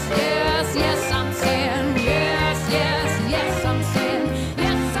yes, yes, yes. I'm saying yes, yes, yes. I'm saying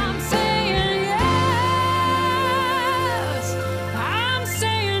yes. I'm saying yes. I'm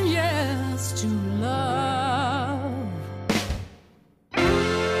saying yes to love.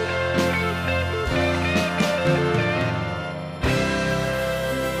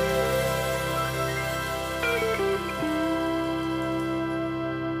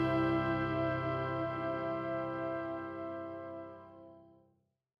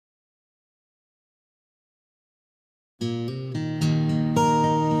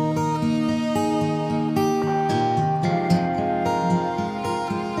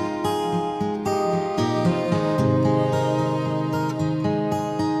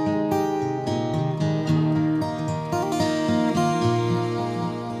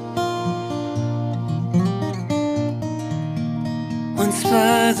 Once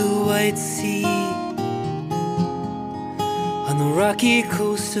by the White Sea, on the rocky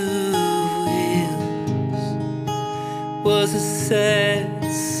coast of Wales, was a sad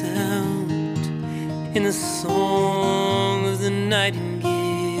sound in the song of the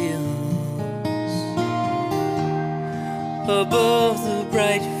nightingales. Above the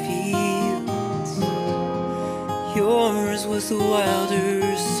bright fields, yours was the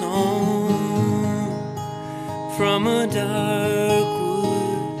wilder song. From a dark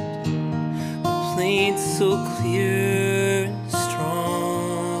wood, a plaint so clear and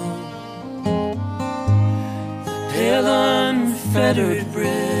strong. The pale unfettered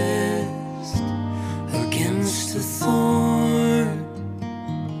breast against the thorn.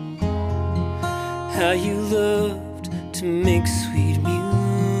 How you loved to make sweet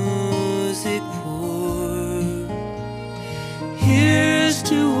music pour. Here's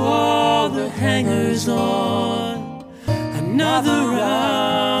to hangers on, another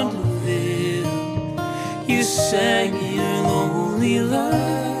round of it. You sang your lonely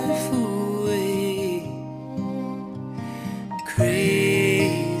life away.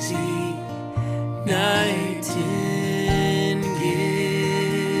 Crazy nightingale.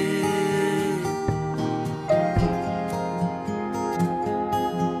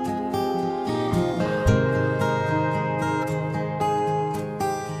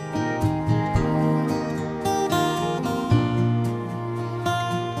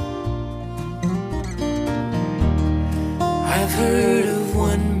 I've heard of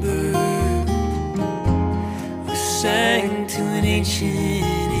one bird who sang to an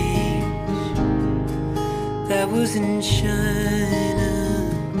ancient age that was in China.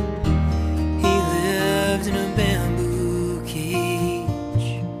 He lived in a bamboo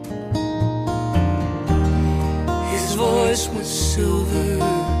cage. His voice was silver,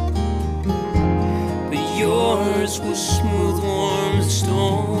 but yours was smooth, warm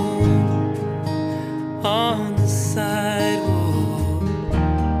stone. On the sidewalk,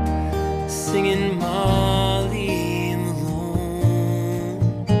 singing Molly Malone,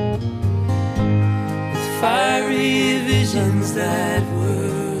 with fiery visions that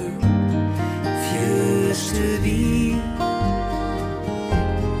were fused to be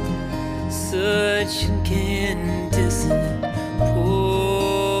such incandescent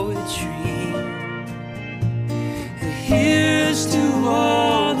poetry. And here's to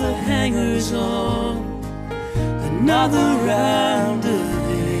all the hangers-on, another round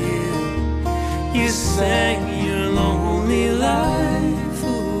of it. You sang your lonely life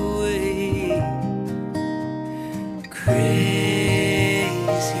away. Crazy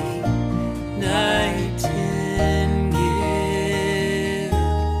nightingale.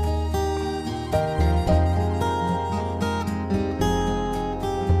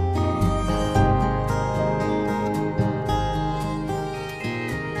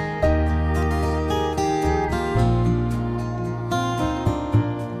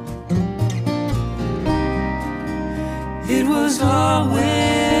 It was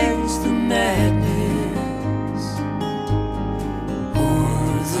always the madness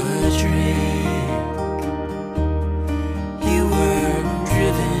or the drink you were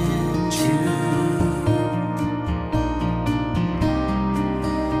driven to.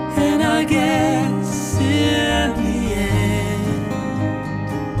 And I guess in the end,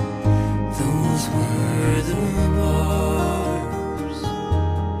 those were the bars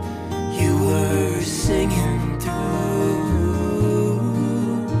you were singing through.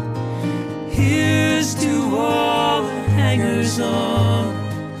 Here's to all the hangers-on,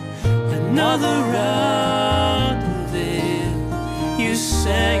 another round of it. You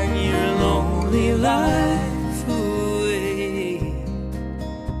sang your lonely life away.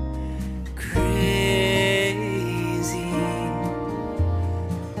 Crazy,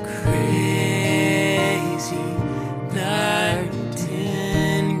 crazy nightingale.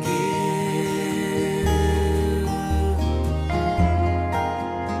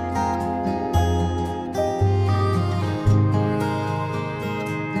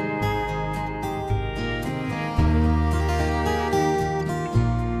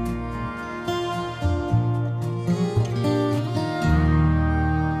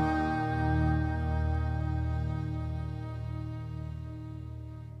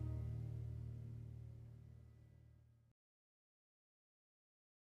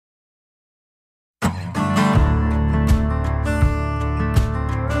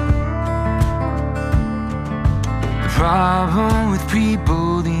 The problem with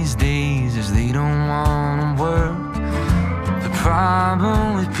people these days is they don't want to work. The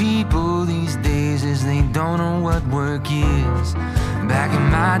problem with people these days is they don't know what work is. Back in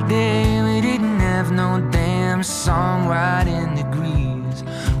my day, we didn't have no damn songwriting degrees.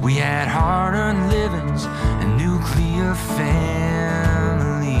 We had hard-earned livings and nuclear families.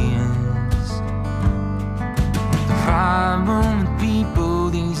 The problem with people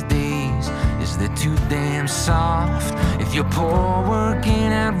these days is they're too damn soft. If you're poor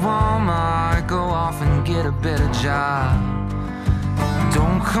working at Walmart, go off and get a better job.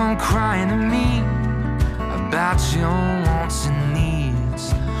 Don't come crying to me about your wants and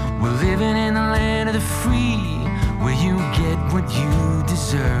needs. We're living in the land of the free, where you get what you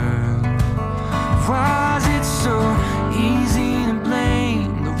deserve. Why is it so easy to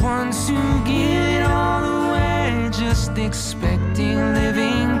blame the ones who give it all away, just expecting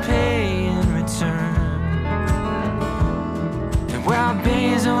living pay in return? And while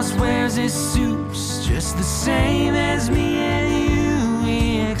Bezos wears his suits just the same as me and you,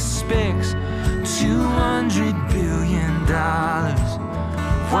 he expects $200 billion.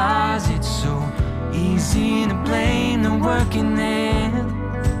 Why is it so easy to blame the working man?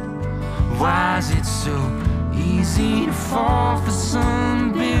 Why is it so easy to fall for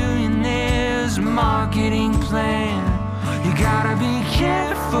some billionaire's marketing plan? You gotta be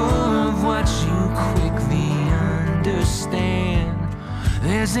careful of what you quickly understand.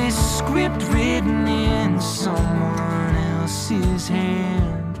 There's a script written in someone else's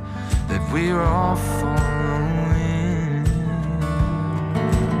hand that we're all following.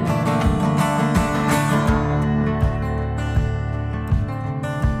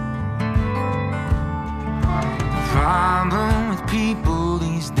 The problem with people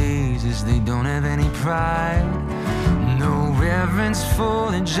these days is they don't have any pride, no reverence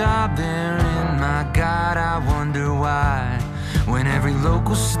for the job they're in. My God, I wonder why, when every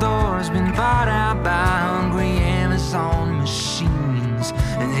local store's been bought out by hungry Amazon machines,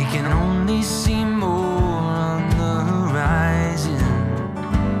 and they can only see more on the horizon.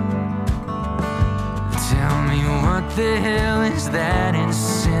 Tell me, what the hell is that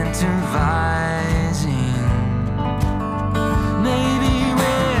incentivizing? Maybe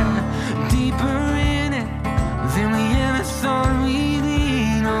we're deeper in it than we ever thought we'd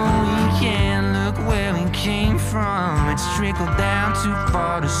be. No, we can't look where we came from. It's trickled down too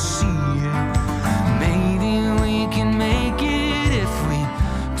far to see it. Maybe we can make it if we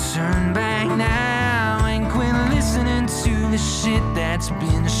turn back now and quit listening to the shit that's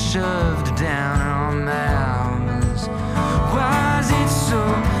been shoved down our mouths. Why is it so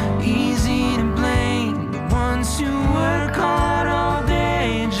easy to blame the ones who work hard all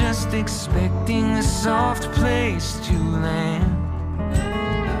day, just expecting a soft place to land?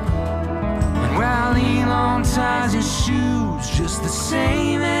 And while Elon ties his shoes just the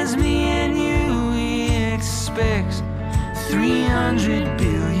same as me and you, he expects $300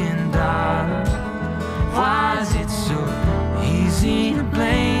 billion. Why is it so easy to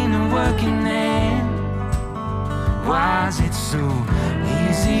blame the working man? Why is it so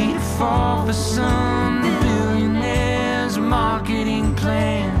easy to fall for some billionaire's marketing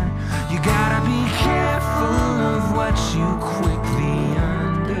plan? You gotta be careful of what you quickly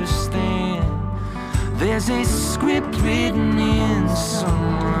understand. There's a script written in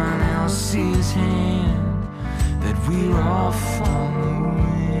someone else's hand that we're all following.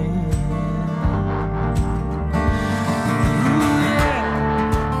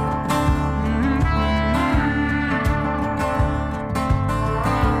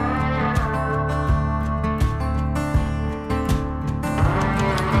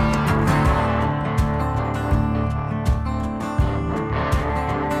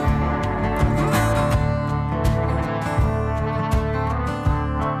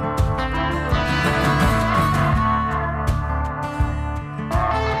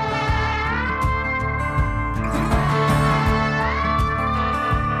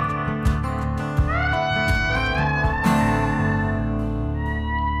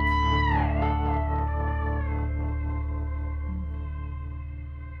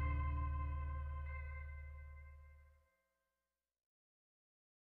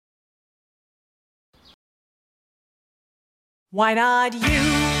 Why not you?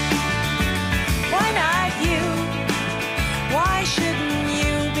 Why not you? Why shouldn't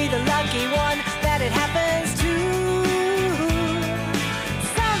you be the lucky one that it happens to?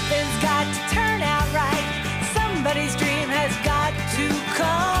 Something's got to turn out right. Somebody's dream has got to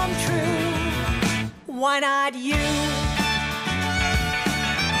come true. Why not you?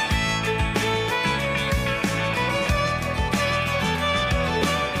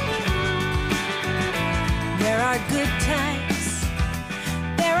 There are good times,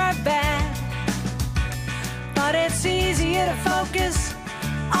 there are bad, but it's easier to focus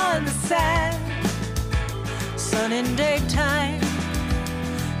on the sad. Sun in daytime,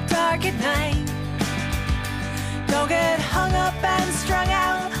 dark at night. Don't get hung up and strung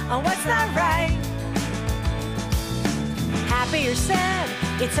out on what's not right. Happy or sad,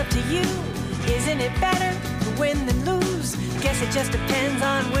 it's up to you. Isn't it better to win than lose? Guess it just depends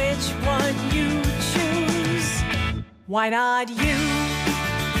on which one you choose. Why not you?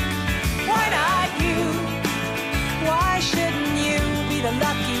 Why not you? Why shouldn't you be the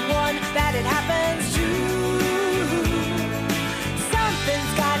lucky one that it happens to?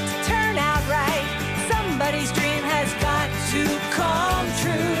 Something's got to turn out right. Somebody's dream has got to come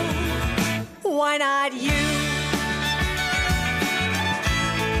true. Why not you?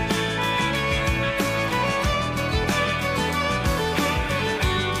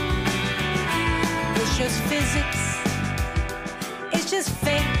 It's just physics. It's just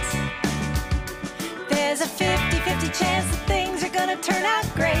fate. There's a 50-50 chance that things are gonna turn out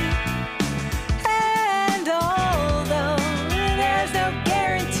great. And although there's no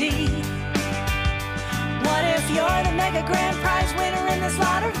guarantee, a grand prize winner in this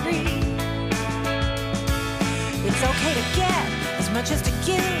lottery. It's okay to get as much as to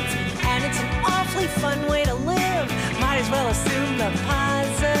give, and it's an awfully fun way to live. Might as well assume the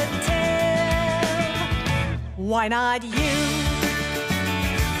positive. Why not you?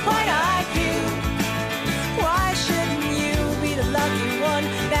 Why not you? Why shouldn't you be the lucky one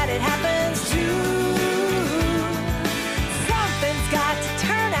that it happens to? Something's got to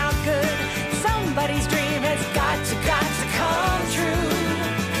turn out good. Somebody's dream has got to come true.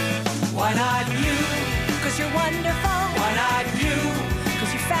 Why not you? 'Cause you're wonderful. Why not you?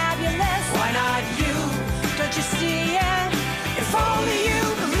 'Cause you're fabulous. Why not you? Don't you see it? If only you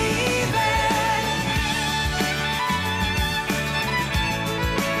believe it.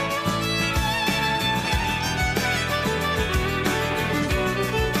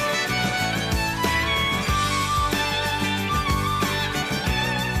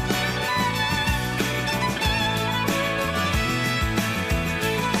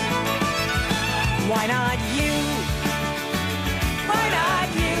 Why not you? Why not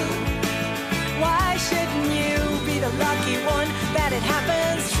you? Why shouldn't you be the lucky one that it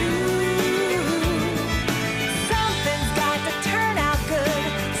happens to? Something's got to turn out good.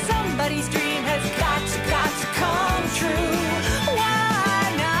 Somebody's dream has got to come true.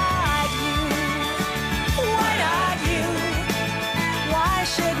 Why not you? Why not you? Why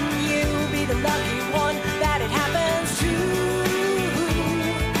shouldn't you be the lucky one that it happens to?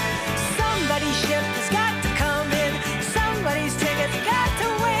 Somebody's ship has got to come in. Somebody's ticket's got to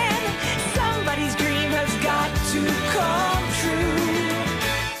win. Somebody's dream has got to come true.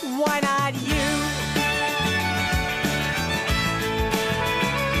 Why not you?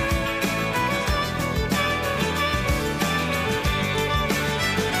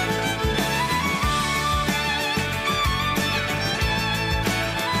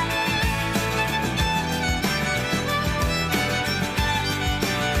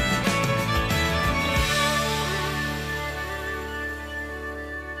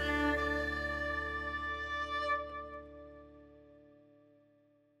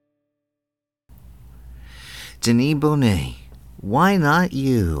 Denise Bonet, Why Not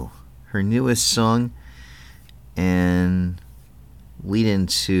You? Her newest song, and lead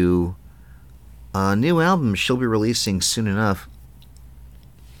into a new album she'll be releasing soon enough.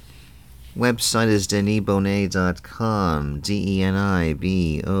 Website is denisbonet.com, DENIBONET.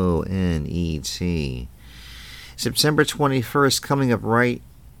 September 21st, coming up right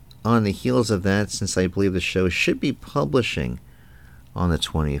on the heels of that, since I believe the show should be publishing on the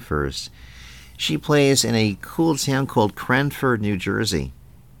 21st. She plays in a cool town called Cranford, New Jersey.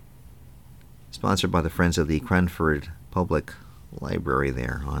 Sponsored by the Friends of the Cranford Public Library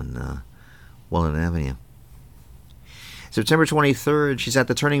there on Walnut Avenue. September 23rd, she's at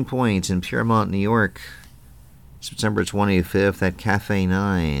the Turning Point in Piermont, New York. September 25th at Cafe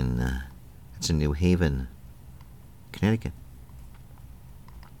 9. That's in New Haven, Connecticut.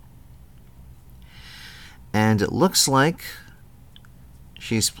 And it looks like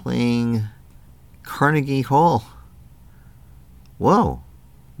she's playing Carnegie Hall. Whoa.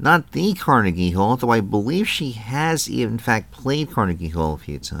 Not the Carnegie Hall, though I believe she has in fact played Carnegie Hall a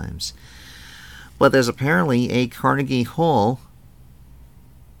few times. But there's apparently a Carnegie Hall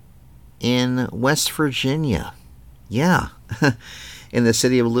in West Virginia. Yeah, in the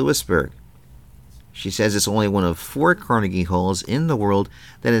city of Lewisburg. She says it's only one of 4 Carnegie Halls in the world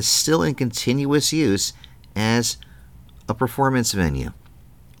that is still in continuous use as a performance venue.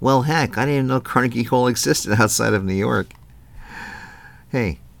 Well, heck, I didn't even know Carnegie Hall existed outside of New York.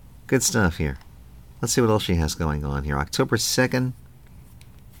 Hey, good stuff here. Let's see what else she has going on here. October 2nd,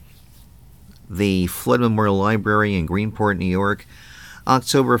 the Flood Memorial Library in Greenport, New York.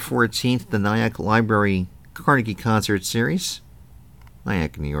 October 14th, the Nyack Library Carnegie Concert Series.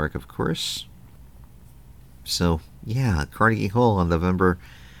 Nyack, New York, of course. So, yeah, Carnegie Hall on November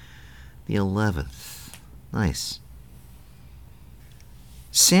the 11th. Nice.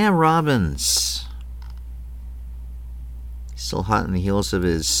 Sam Robbins. Still hot on the heels of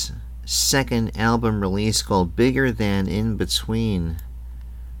his second album release called Bigger Than In Between.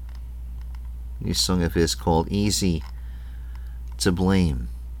 New song of his called Easy to Blame.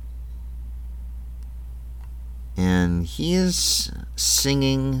 And he is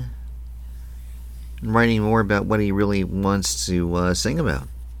singing and writing more about what he really wants to sing about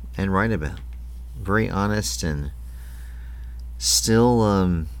and write about. Very honest and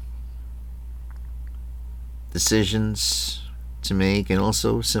still decisions to make, and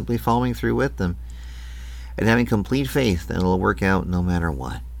also simply following through with them and having complete faith that it'll work out no matter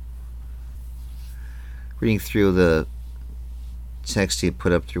what. Reading through the text he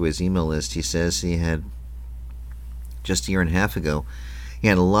put up through his email list, he says he had just a year and a half ago. He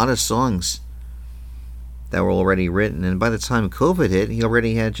had a lot of songs that were already written, and by the time COVID hit, he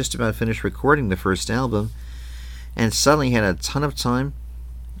already had just about finished recording the first album, and suddenly had a ton of time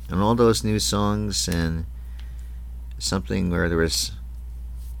and all those new songs, and something where there was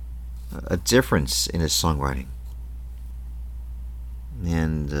a difference in his songwriting.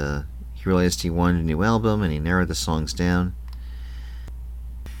 And he realized he wanted a new album, and he narrowed the songs down.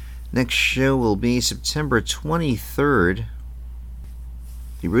 Next show will be September 23rd,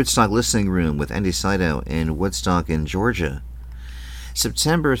 the Rootstock Listening Room with Andy Seidow in Woodstock in Georgia.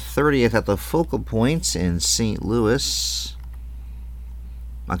 September 30th at the Focal Point in St. Louis.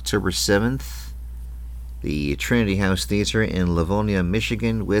 October 7th, the Trinity House Theater in Livonia,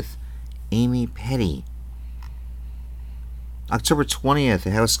 Michigan with Amy Petty. October 20th,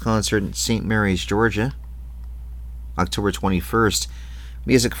 a house concert in St. Mary's, Georgia. October 21st,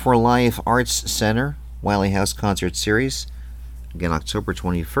 Music for Life Arts Center, Wiley House Concert Series. Again, October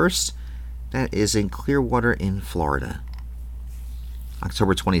 21st. That is in Clearwater in Florida.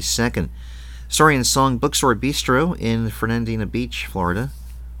 October 22nd, Story and Song Bookstore Bistro in Fernandina Beach, Florida.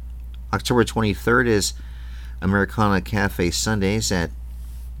 October 23rd is Americana Cafe Sundays at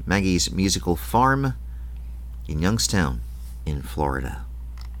Maggie's Musical Farm in Youngstown in Florida.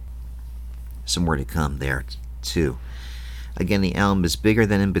 Some more to come there, too. Again, the album is Bigger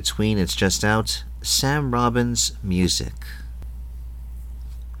Than In Between. It's just out. Sam Robbins Music.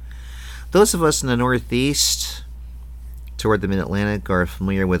 Those of us in the Northeast, toward the Mid-Atlantic, are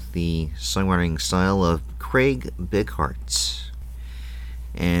familiar with the songwriting style of Craig Bighart.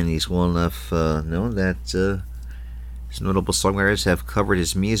 And he's well enough known that some notable songwriters have covered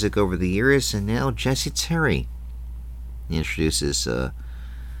his music over the years, and now Jesse Terry introduces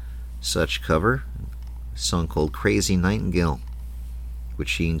such cover, a song called Crazy Nightingale,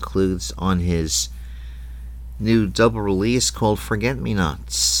 which he includes on his new double release called Forget Me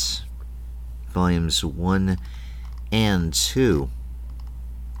Nots, Volumes 1 and 2.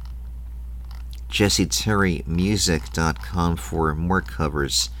 JesseTerryMusic.com for more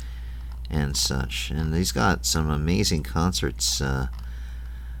covers and such. And he's got some amazing concerts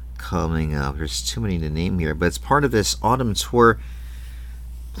coming up. There's too many to name here, but it's part of this autumn tour,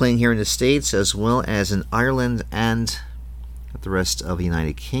 playing here in the States as well as in Ireland and the rest of the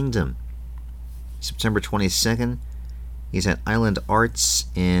United Kingdom. September 22nd, he's at Island Arts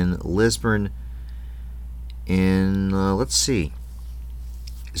in Lisburn in, let's see,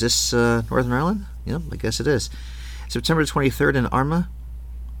 is this Northern Ireland? Yep, I guess it is. September 23rd in Armagh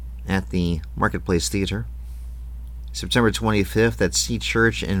at the Marketplace Theatre. September 25th at Sea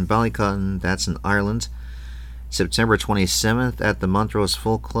Church in Ballycotton, that's in Ireland. September 27th at the Montrose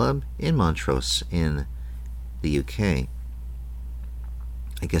Folk Club in Montrose in the UK.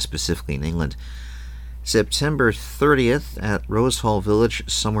 I guess specifically in England. September 30th at Rose Hall Village,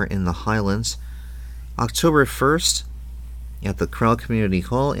 somewhere in the Highlands. October 1st at the Crowell Community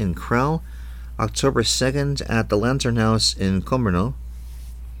Hall in Crowell. October 2nd at the Lantern House in Cumbernauld.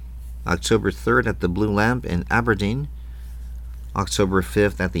 October 3rd at the Blue Lamp in Aberdeen. October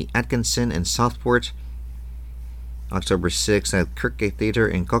 5th at the Atkinson in Southport. October 6th at Kirkgate Theatre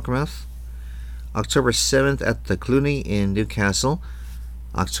in Cockermouth. October 7th at the Cluny in Newcastle.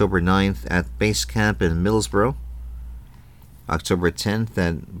 October 9th at Base Camp in Middlesbrough. October 10th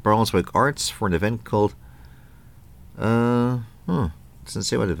at Barnoldswick Arts for an event called doesn't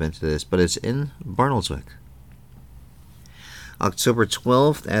say what event it is, but it's in Barnoldswick. October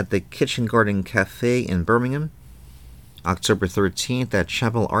 12th at the Kitchen Garden Cafe in Birmingham. October 13th at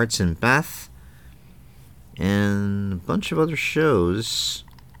Chapel Arts in Bath. And a bunch of other shows.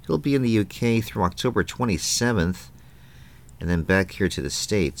 He'll be in the UK through October 27th, and then back here to the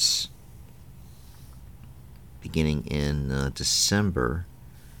States beginning in December.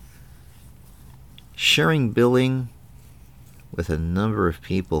 Sharing billing with a number of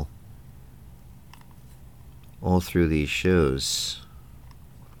people all through these shows.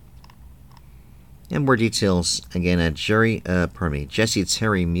 And more details again at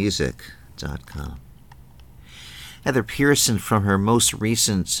JesseTerryMusic.com. Heather Pearson, from her most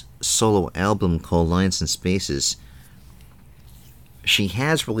recent solo album called Lines and Spaces. She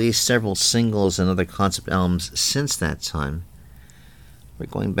has released several singles and other concept albums since that time. We're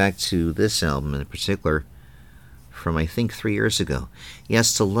going back to this album in particular from, I think, 3 years ago.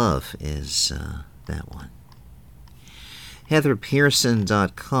 Yes to Love is that one.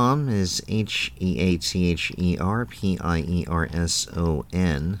 HeatherPearson.com is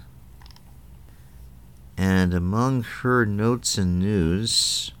HeatherPierson. And among her notes and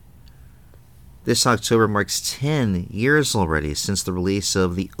news, this October marks 10 years already since the release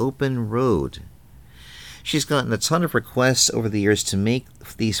of The Open Road. She's gotten a ton of requests over the years to make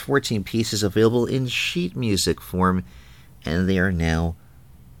these 14 pieces available in sheet music form, and they are now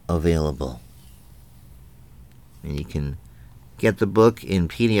available. And you can get the book in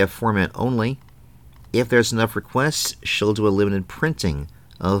PDF format only. If there's enough requests, she'll do a limited printing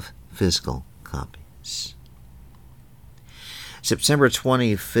of physical copies. September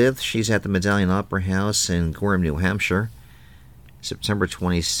 25th, she's at the Medallion Opera House in Gorham, New Hampshire. September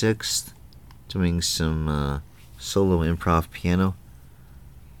 26th, doing some solo improv piano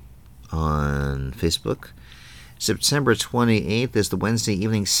on Facebook. September 28th is the Wednesday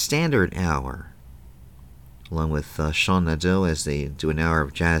Evening Standard Hour, along with Sean Nadeau, as they do an hour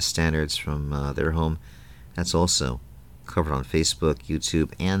of jazz standards from their home. That's also covered on Facebook,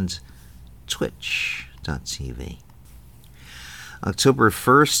 YouTube, and Twitch.tv. October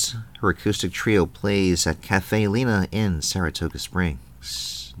 1st, her acoustic trio plays at Cafe Lena in Saratoga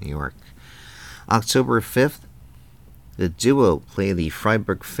Springs, New York. October 5th, the duo play the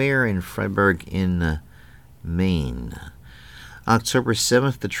Freiburg Fair in Freiburg in Maine. October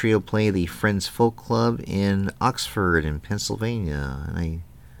 7th, the trio play the Friends Folk Club in Oxford in Pennsylvania. And I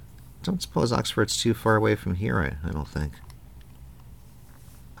don't suppose Oxford's too far away from here, I don't think.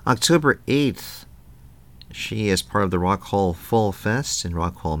 October 8th, she is part of the Rock Hall Fall Fest in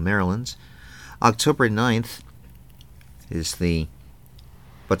Rock Hall, Maryland. October 9th is the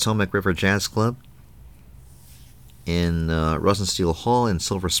Potomac River Jazz Club in Rosenstiel Hall in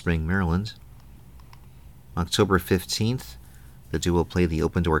Silver Spring, Maryland. October 15th, the duo play the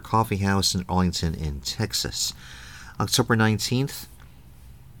Open Door Coffee House in Arlington, in Texas. October 19th,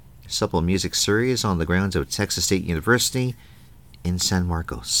 Supple Music Series on the grounds of Texas State University in San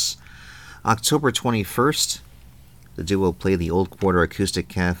Marcos. October 21st, the duo play the Old Quarter Acoustic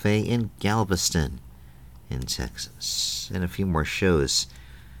Cafe in Galveston, in Texas. And a few more shows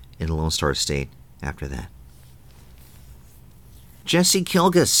in the Lone Star State after that. Jesse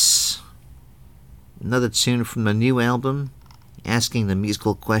Kilgus, another tune from the new album, asking the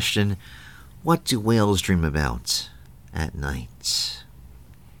musical question, what do whales dream about at night?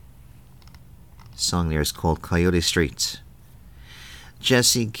 The song there is called Coyote Street.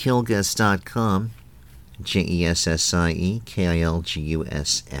 JesseKilgus.com,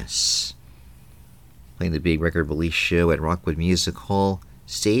 JessieKilguss. Playing the big record release show at Rockwood Music Hall,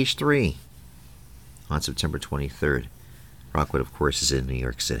 Stage 3, on September 23rd. Rockwood, of course, is in New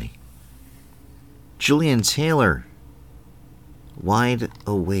York City. Julian Taylor, Wide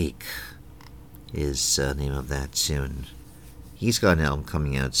Awake is the name of that tune. He's got an album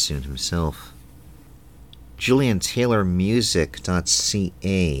coming out soon himself.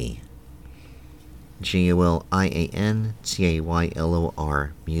 JulianTaylorMusic.ca.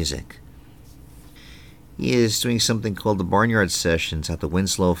 JulianTaylor Music. He is doing something called the Barnyard Sessions at the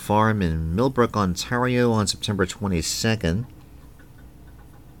Winslow Farm in Millbrook, Ontario on September 22nd.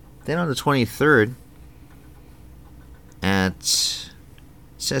 Then on the 23rd at, it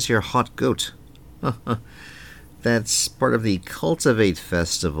says here, Hot Goat. That's part of the Cultivate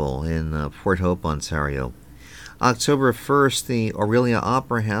Festival in Port Hope, Ontario. October 1st, the Aurelia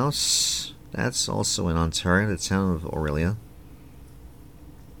Opera House. That's also in Ontario, the town of Aurelia.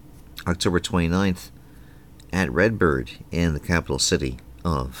 October 29th, at Redbird in the capital city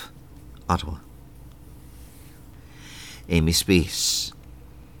of Ottawa. Amy Speece,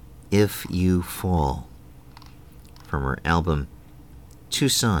 If You Fall, from her album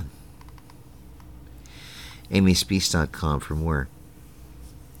Tucson. AmySpeece.com for more.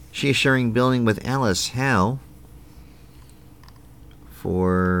 She is sharing building with Alice Howe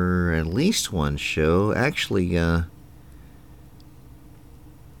for at least one show. Actually,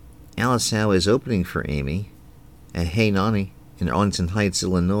 Alice Howe is opening for Amy at Hey Nani in Arlington Heights,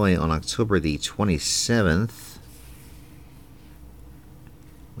 Illinois on October the 27th.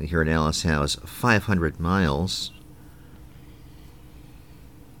 We heard Alice Howe's 500 Miles.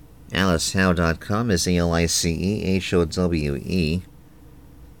 AliceHowe.com is AliceHowe.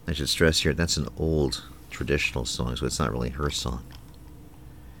 I should stress here, that's an old traditional song, so it's not really her song.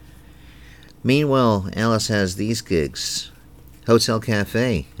 Meanwhile, Alice has these gigs. Hotel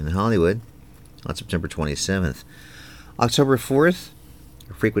Cafe in Hollywood on September 27th. October 4th,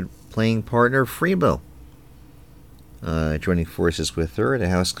 her frequent playing partner, Freebo, joining forces with her at a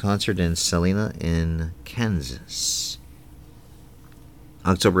house concert in Salina in Kansas.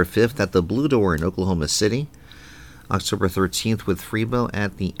 October 5th at the Blue Door in Oklahoma City. October 13th with Freebo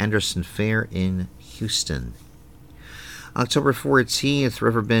at the Anderson Fair in Houston. October 14th,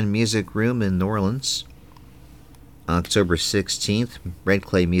 Riverbend Music Room in New Orleans. October 16th, Red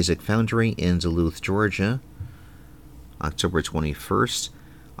Clay Music Foundry in Duluth, Georgia. October 21st,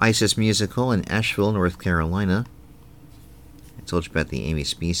 Isis Musical in Asheville, North Carolina. I told you about the Amy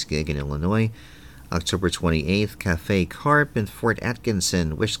Speece gig in Illinois. October 28th, Cafe Carp in Fort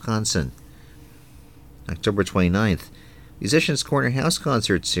Atkinson, Wisconsin. October 29th, Musicians Corner House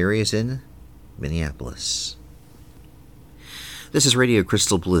Concert Series in Minneapolis. This is Radio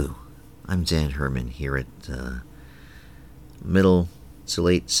Crystal Blue. I'm Dan Herman here at middle to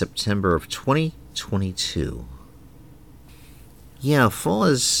late September of 2022. Yeah, fall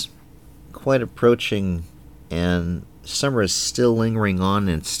is quite approaching and summer is still lingering on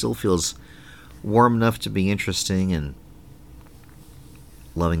and it still feels warm enough to be interesting, and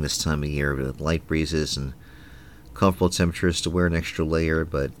loving this time of year with light breezes and comfortable temperatures to wear an extra layer,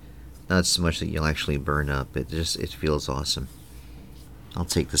 but not so much that you'll actually burn up. It feels awesome. I'll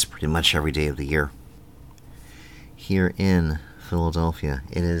take this pretty much every day of the year. Here in Philadelphia,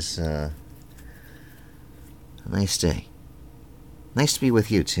 it is a nice day. Nice to be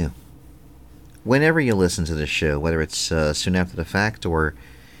with you too. Whenever you listen to the show, whether it's soon after the fact or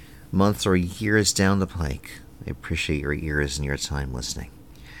months or years down the pike, I appreciate your ears and your time listening.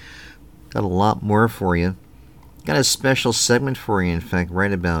 Got a lot more for you. Got a special segment for you, in fact,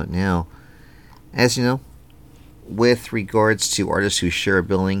 right about now. As you know, with regards to artists who share a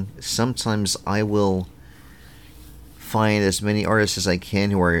billing, sometimes I will find as many artists as I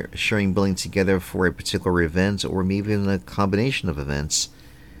can who are sharing billing together for a particular event, or maybe even a combination of events,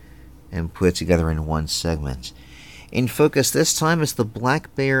 and put it together in one segment. In focus this time is the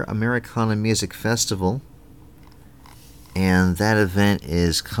Black Bear Americana Music Festival, and that event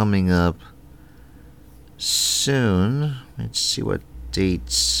is coming up soon. Let's see what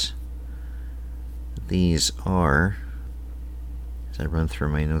dates these are, as I run through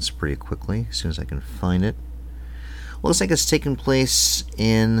my notes pretty quickly as soon as I can find it. Looks like it's taking place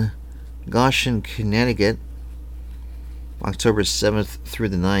in Goshen, Connecticut, October 7th through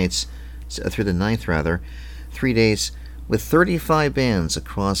the 9th, 3 days with 35 bands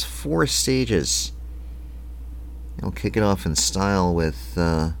across 4 stages. I'll kick it off in style with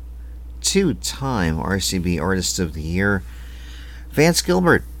two-time RCB Artist of the Year, Vance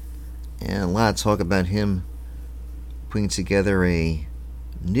Gilbert. And a lot of talk about him putting together a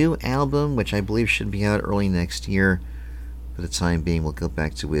new album, which I believe should be out early next year. For the time being, we'll go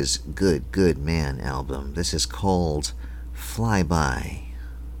back to his Good, Good Man album. This is called Flyby.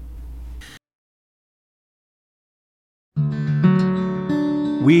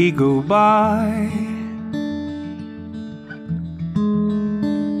 We go by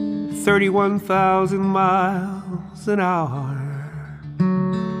 31,000 miles an hour.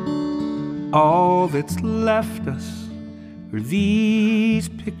 All that's left us are these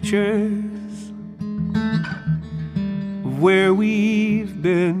pictures of where we've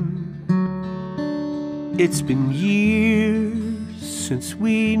been. It's been years since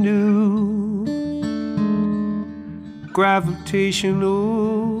we knew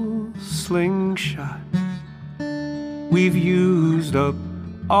gravitational slingshot. We've used up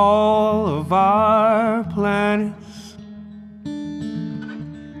all of our planets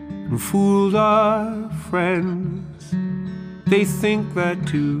and fooled our friends. They think that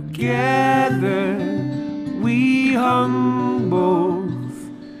together we hung both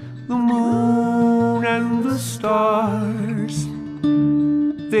the moon and the stars.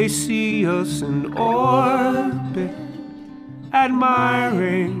 They see us in orbit,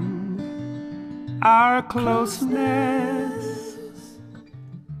 admiring our closeness.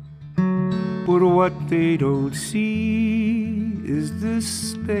 But what they don't see is this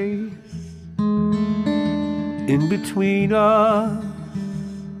space in between us,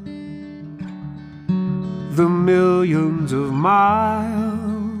 the millions of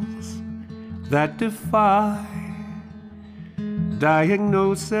miles that defy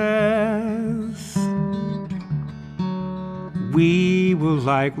diagnosis. We were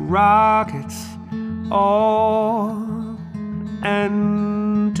like rockets, all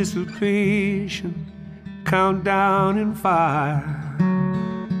anticipation, countdown and fire.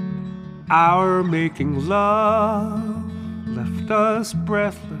 Our making love left us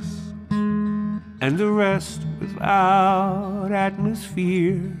breathless, and the rest without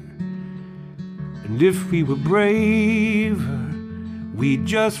atmosphere. And if we were braver, we'd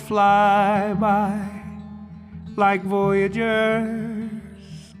just fly by like voyagers.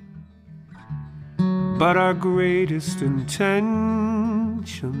 But our greatest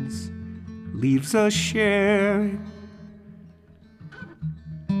intentions leaves us sharing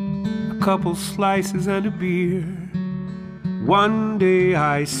a couple slices and a beer. One day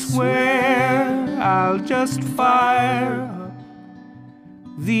I swear I'll just fire up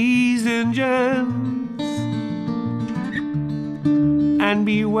these engines and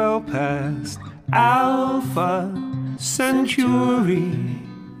be well past Alpha Centauri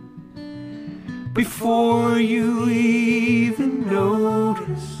before you even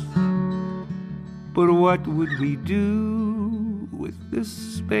notice. But what would we do with this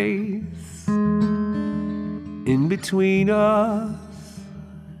space in between us?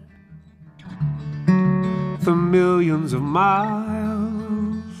 For millions of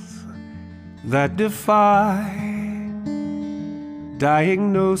miles that defy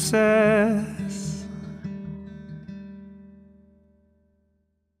diagnosis.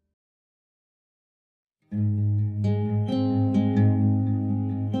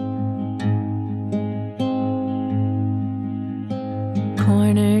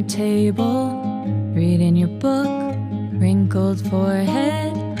 Corner table, reading your book, wrinkled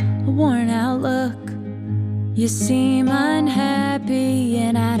forehead, a worn out look. You seem unhappy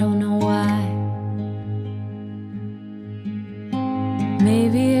and I don't know why.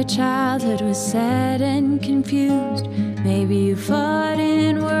 Maybe your childhood was sad and confused. Maybe you fought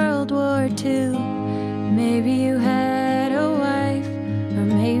in World War II. Maybe you had a wife, or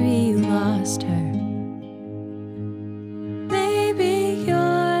maybe you lost her. Maybe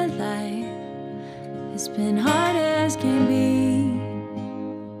your life has been hard as can be,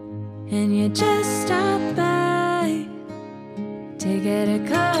 and you just stopped by to get a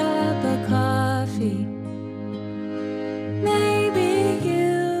cup of coffee. Maybe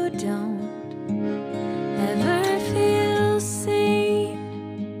you don't ever feel seen,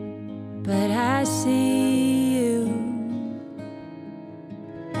 but I see you.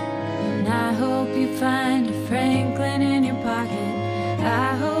 And I hope you find a Franklin in your pocket.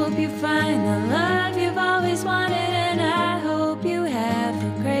 I hope you find the love you've always wanted, and I hope you have a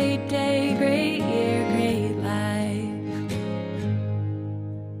great day, great year, great life.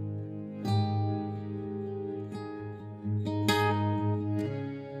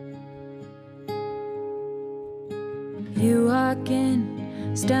 You walk in,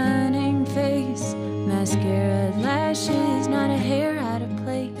 stunning face, mascara, lashes, not a hair out of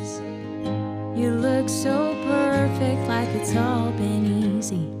place. You look so perfect, like it's all been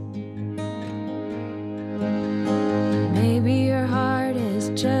easy. Maybe your heart has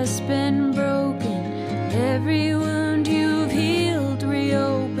just been broken. Every wound you've healed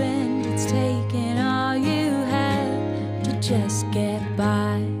reopened. It's taken all you have to just get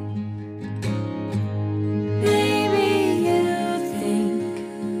by. Maybe you think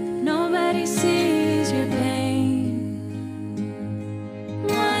nobody sees your pain.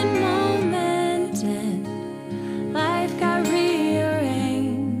 One moment and life got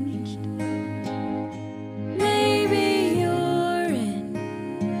rearranged. Maybe you're in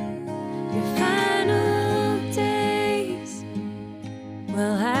your final days.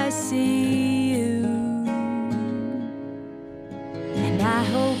 Well, I see you. And I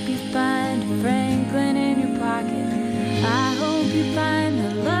hope you find a Franklin in your pocket. I hope you find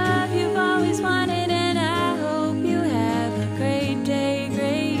the love you've always wanted, and I hope you have a great day,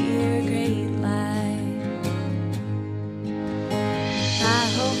 great year, great life. I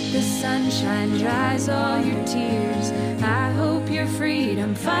hope the sunshine dries all your tears. I hope your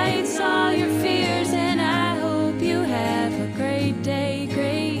freedom fights all your fears, and I hope you have a great day,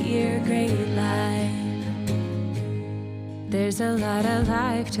 great year, great life. There's a lot of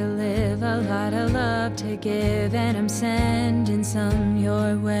life to live, a lot of love to give, and I'm sending some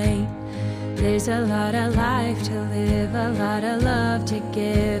your way. There's a lot of life to live, a lot of love to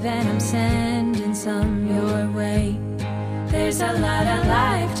give, and I'm sending some your way. There's a lot of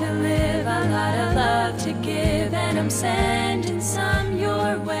life to live, a lot of love to give, and I'm sending some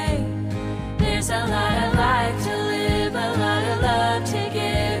your way. There's a lot of life to live, a lot of love to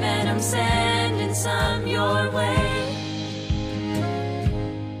give, and I'm sending some your way.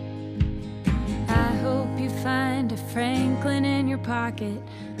 I hope you find a Franklin in your pocket.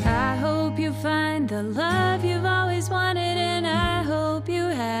 I hope you find the love you've always wanted, and I hope you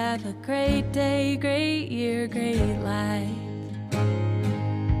have a great day, great year, great life.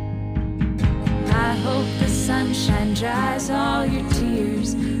 I hope the sunshine dries all your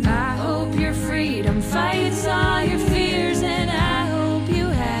tears. I hope your freedom fights all your fears, and I hope you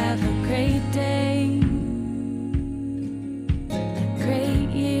have a great day, a great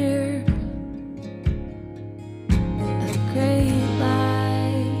year, a great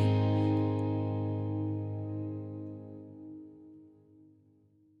life.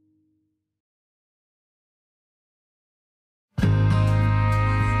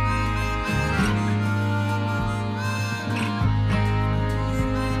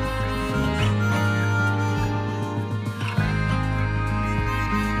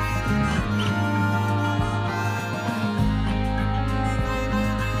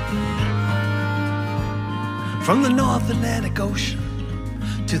 From the North Atlantic Ocean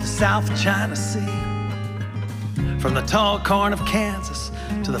to the South China Sea, from the tall corn of Kansas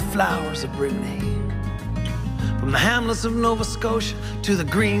to the flowers of Brittany, from the hamlets of Nova Scotia to the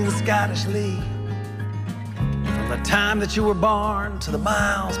green Scottish Lee, from the time that you were born to the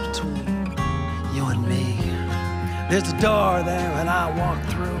miles between you and me, there's a door there and I walk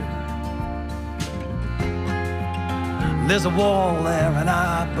through. There's a wall there and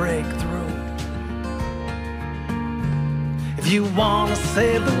I break through. If you want to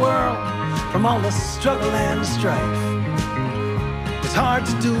save the world from all the struggle and the strife, it's hard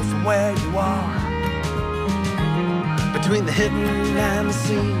to do from where you are. Between the hidden and the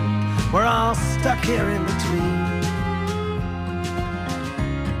seen, we're all stuck here in between,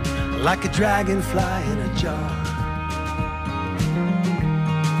 like a dragonfly in a jar.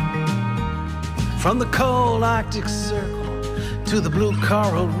 From the cold Arctic Circle to the blue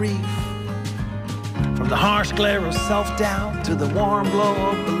coral reef, from the harsh glare of self-doubt to the warm glow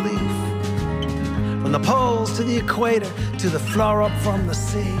of belief, from the poles to the equator to the floor up from the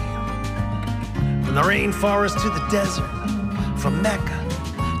sea, from the rainforest to the desert, from Mecca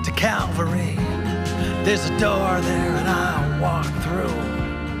to Calvary, there's a door there and I walk through.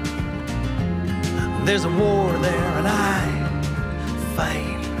 There's a war there and I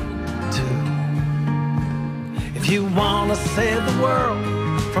fight too. If you want to save the world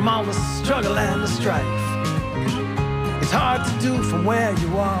from all the struggle and the strife, it's hard to do from where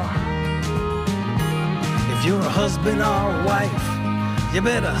you are. If you're a husband or a wife, you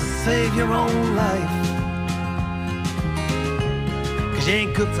better save your own life, 'cause you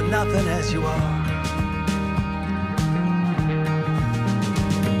ain't good for nothing as you are.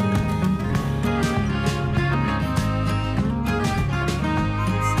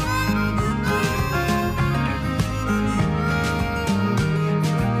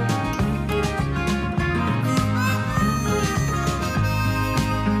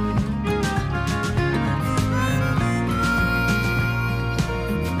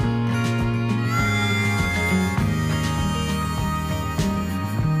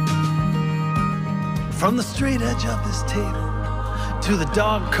 From the straight edge of this table to the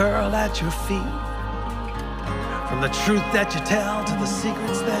dog curl at your feet, from the truth that you tell to the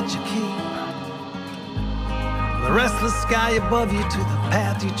secrets that you keep, from the restless sky above you to the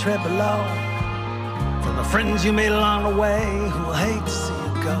path you tread below, from the friends you made along the way who will hate to see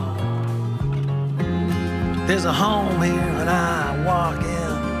you go. There's a home here and I walk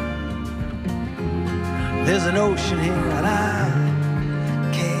in. There's an ocean here and I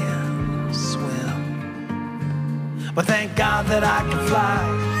but thank God that I can fly,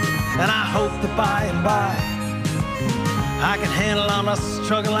 and I hope that by and by I can handle all the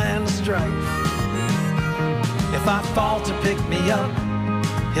struggle and the strife. If I fall to pick me up,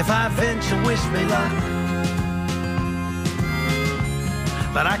 if I venture wish me luck,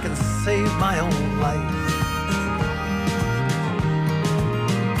 that I can save my own life.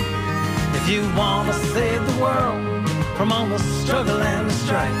 If you want to save the world from all the struggle and the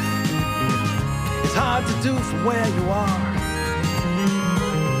strife, it's hard to do from where you are.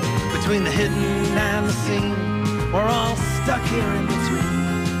 Between the hidden and the seen, we're all stuck here in between,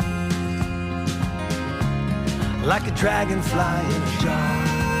 like a dragonfly in a jar.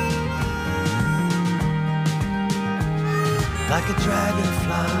 Like a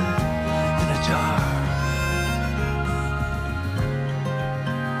dragonfly in a jar.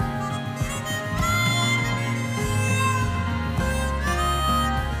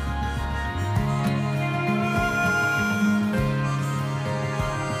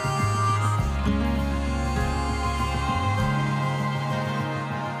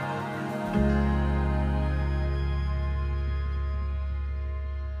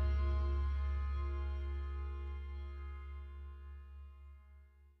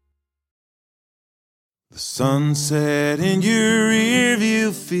 Sunset in your rear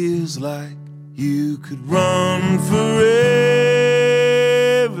view feels like you could run forever.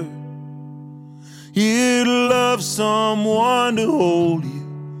 You'd love someone to hold you,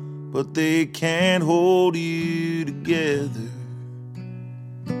 but they can't hold you together.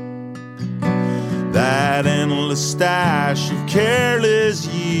 That endless stash of careless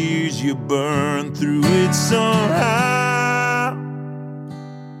years, you burn through it somehow.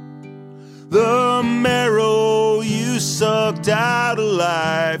 The marrow you sucked out of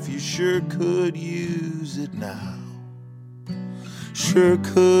life, you sure could use it now. Sure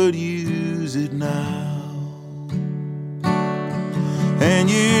could use it now. And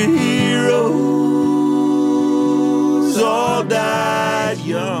your heroes all died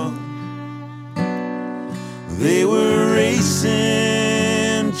young. They were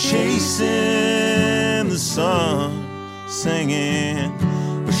racing, chasing the sun. singing.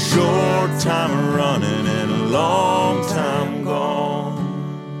 A short time running and a long time gone.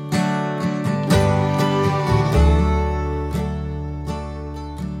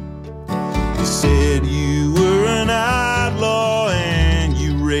 You said you were an outlaw and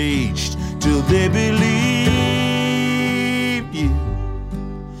you raged till they believed you.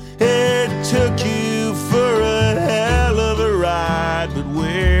 It took you for a hell of a ride, but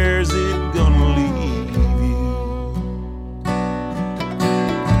where's it gonna leave you?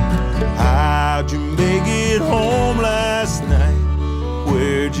 How'd you make it home last night?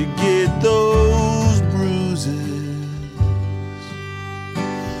 Where'd you get those bruises?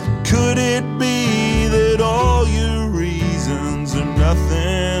 Could it be that all your reasons are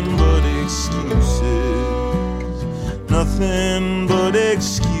nothing but excuses? Nothing but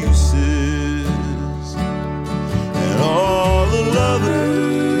excuses. And all the lovers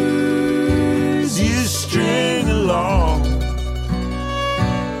you string along,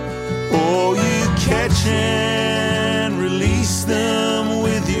 oh, you catch and release them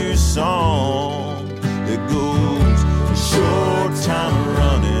with your song that goes a short time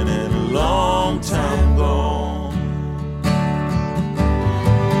running and a long time gone.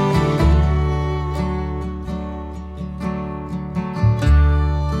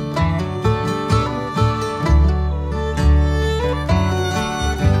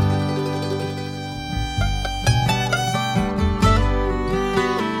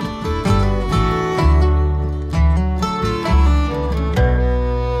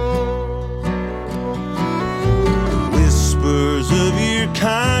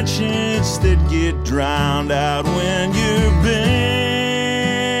 Conscience that get drowned out when you're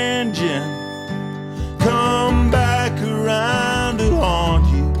binging come back around to haunt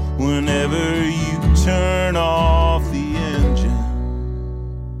you whenever you turn off the engine.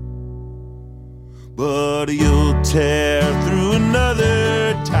 But you'll tear through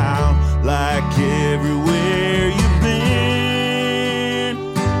another town like everywhere you've been.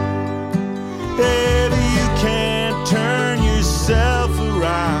 If you can't turn yourself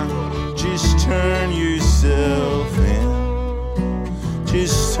around, just turn yourself in.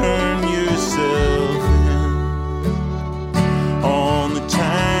 Just turn yourself in. On the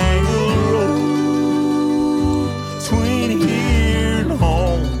tangled road between here and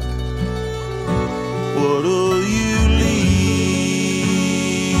home, what'll you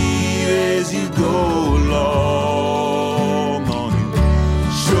leave as you go along on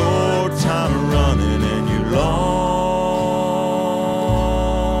your short time of running and your long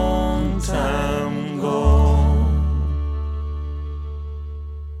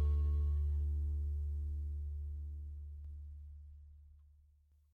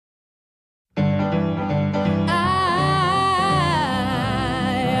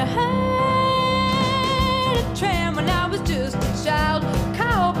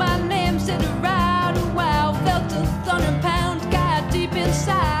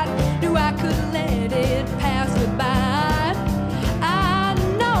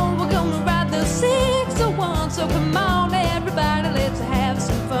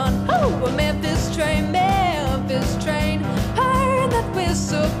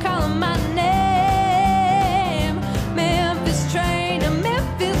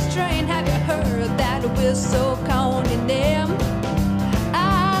so calling your name.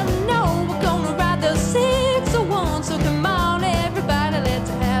 I know we're gonna ride the 601, so come on everybody, let's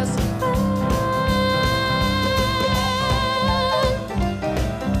have some fun.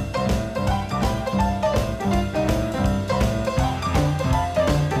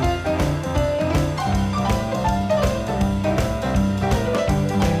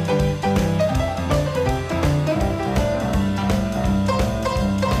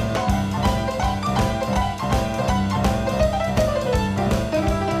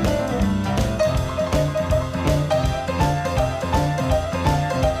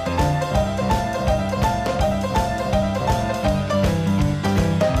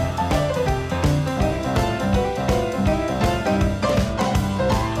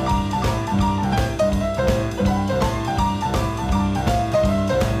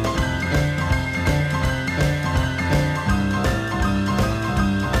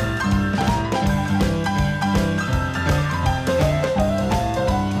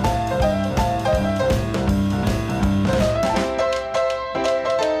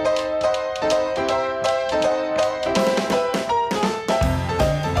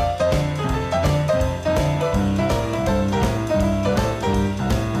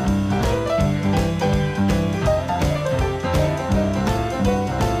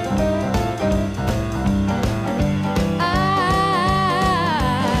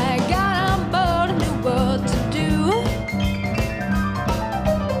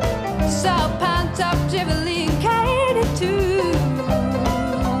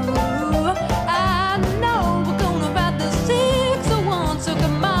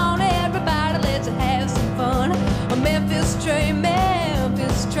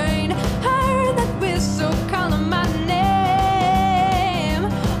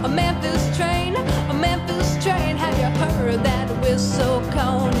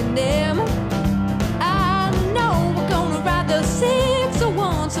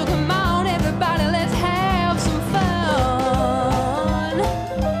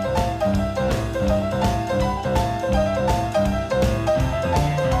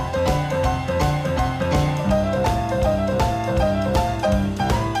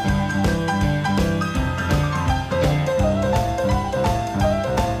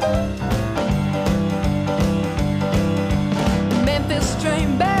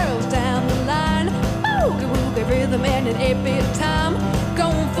 rhythm and an 8-beat time.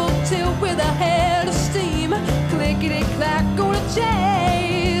 Going full tilt with a head of steam. Clickety clack, gonna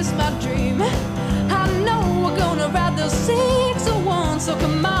chase my dream. I know we're gonna ride the 601, so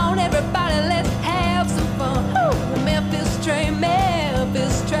come on everybody, let's have some fun. Ooh, Memphis train,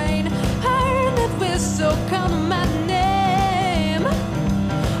 heard that whistle calling my name.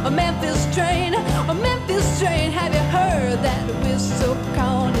 A Memphis train, have you heard that whistle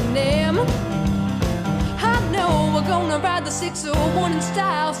calling your name? I know we're gonna ride the 601 in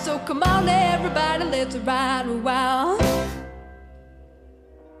style, so come on everybody, let's ride a while.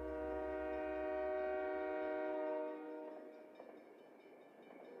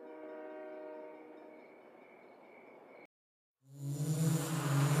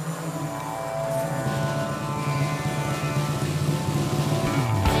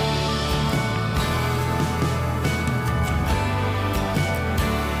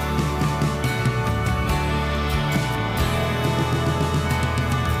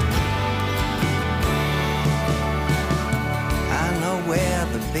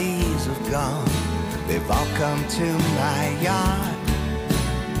 Come to my yard.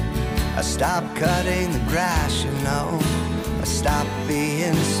 I stopped cutting the grass, you know. I stopped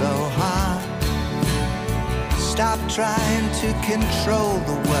being so hard. Stopped trying to control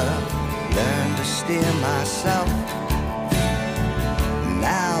the world. Learned to steer myself.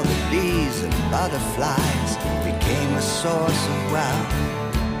 Now the bees and butterflies became a source of wealth.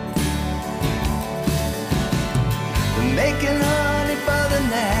 They're making honey butter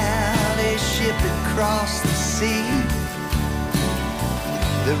now. They ship it across the sea.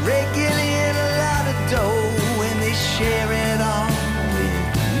 They're raking in a lot of dough and they share it all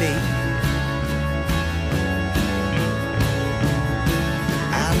with me.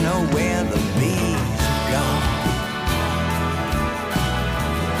 I know where the bees have gone.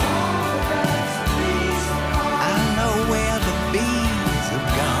 I know where the bees have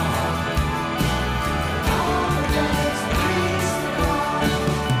gone.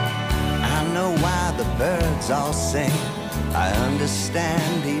 The birds all sing, I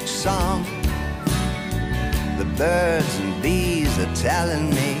understand each song. The birds and bees are telling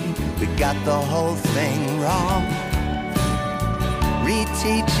me we got the whole thing wrong.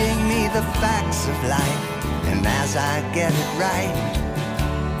 Reteaching me the facts of life, and as I get it right,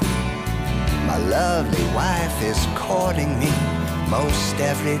 my lovely wife is courting me most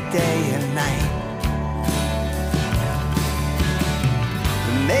every day and night.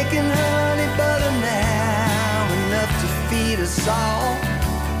 Making honey butter now, enough to feed us all.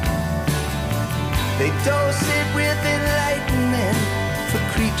 They dose it with enlightenment for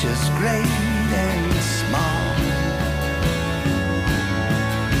creatures great and small.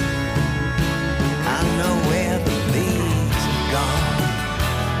 I know where the bees have gone.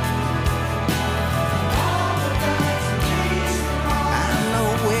 I know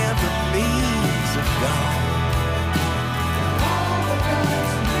where the bees have gone.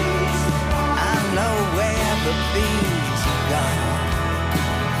 Know where the bees have gone.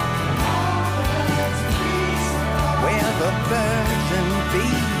 Where the birds and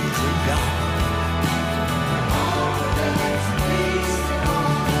bees have gone.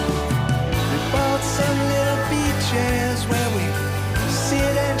 We bought some little beaches where we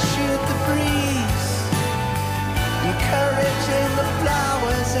sit and shoot the breeze, encouraging the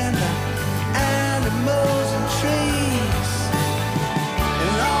flowers and the animals and trees,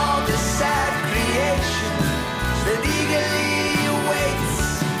 and all the sad that eagerly awaits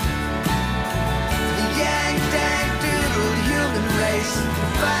the yang-dang-doodle human race to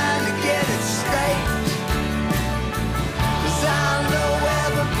finally get it straight. 'Cause I know where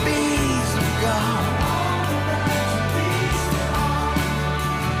the bees have gone.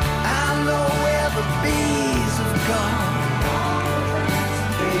 I know where the bees have gone.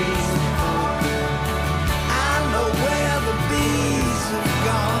 I know where the bees have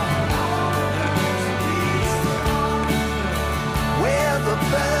gone. Where the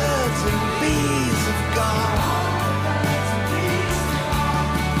birds and bees have gone.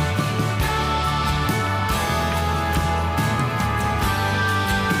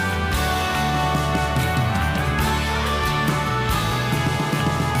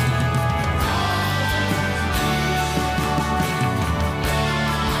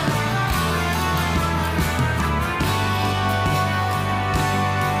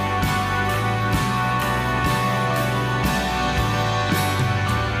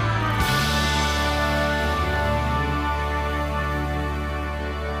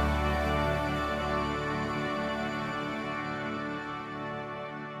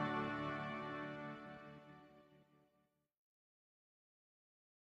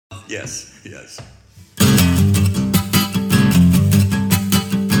 Yes, yes.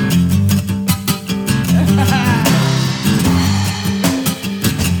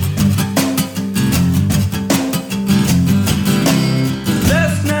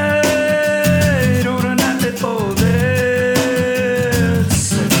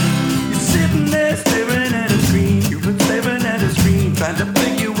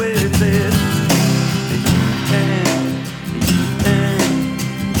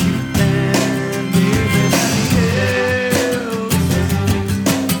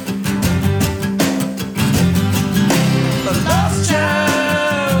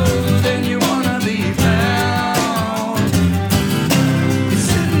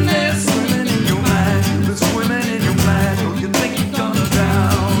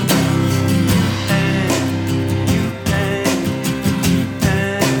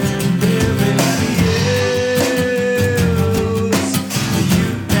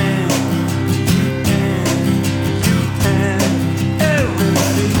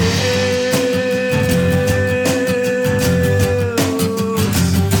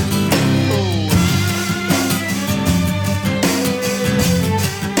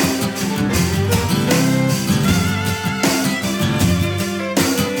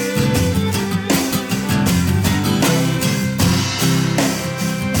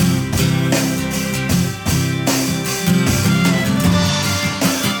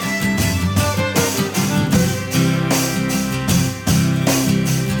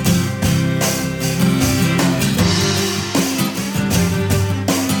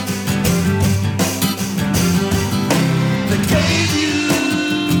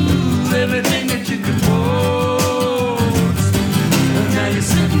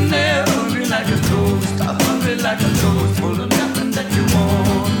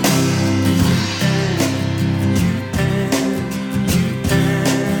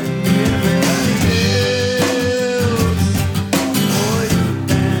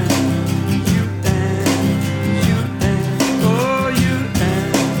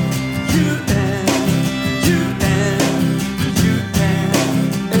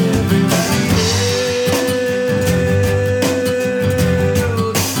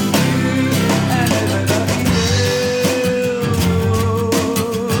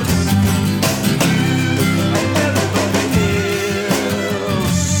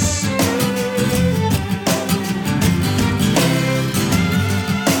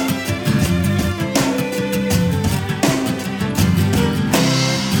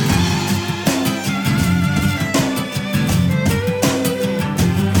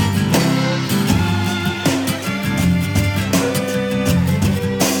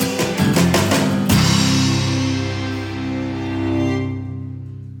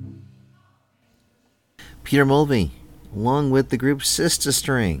 Peter Mulvey, along with the group Sister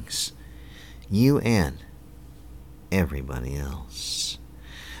Strings, You and Everybody Else.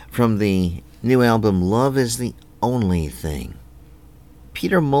 From the new album Love is the Only Thing,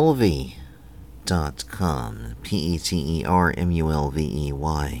 PeterMulvey.com,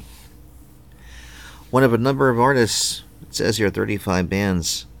 PeterMulvey. One of a number of artists, it says here 35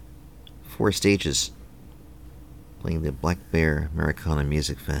 bands, 4 stages, playing the Black Bear Americana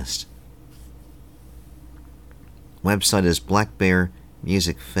Music Fest. Website is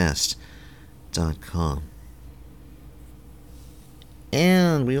blackbearmusicfest.com.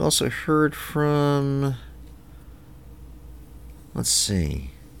 And we also heard from, let's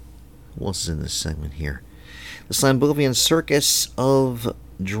see, what else is in this segment here? The Slambovian Circus of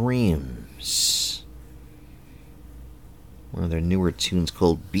Dreams. One of their newer tunes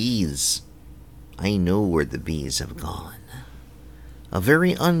called Bees. I Know Where the Bees Have Gone. A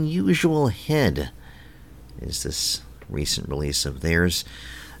very unusual head is this recent release of theirs.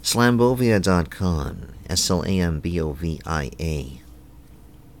 Slambovia.com. Slambovia.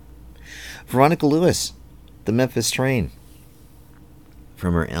 Veronica Lewis, The Memphis Train.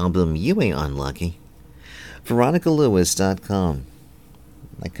 From her album You Ain't Unlucky. VeronicaLewis.com.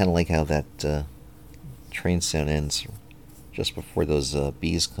 I kind of like how that train sound ends just before those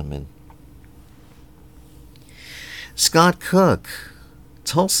bees come in. Scott Cook,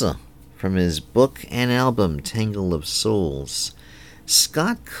 Tulsa, from his book and album Tangle of Souls.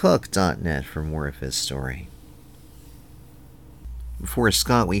 ScottCook.net for more of his story. Before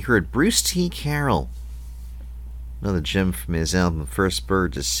Scott, we heard Bruce T. Carroll, another gem from his album First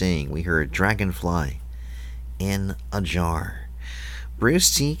Bird to Sing. We heard Dragonfly in a Jar.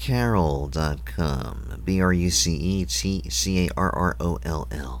 BruceTCarroll.com.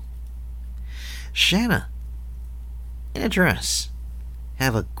 BruceTCarroll. Shanna, in a Dress.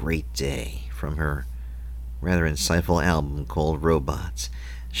 Have a Great Day, from her rather insightful album called Robots.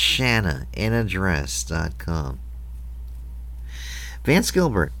 ShannaInADress.com. Vance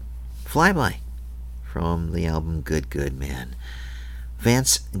Gilbert, Flyby, from the album Good Good Man.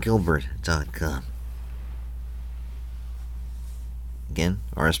 VanceGilbert.com. Again,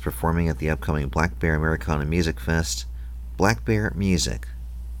 artists performing at the upcoming Black Bear Americana Music Fest.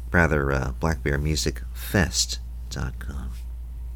 BlackBearMusicFest.com.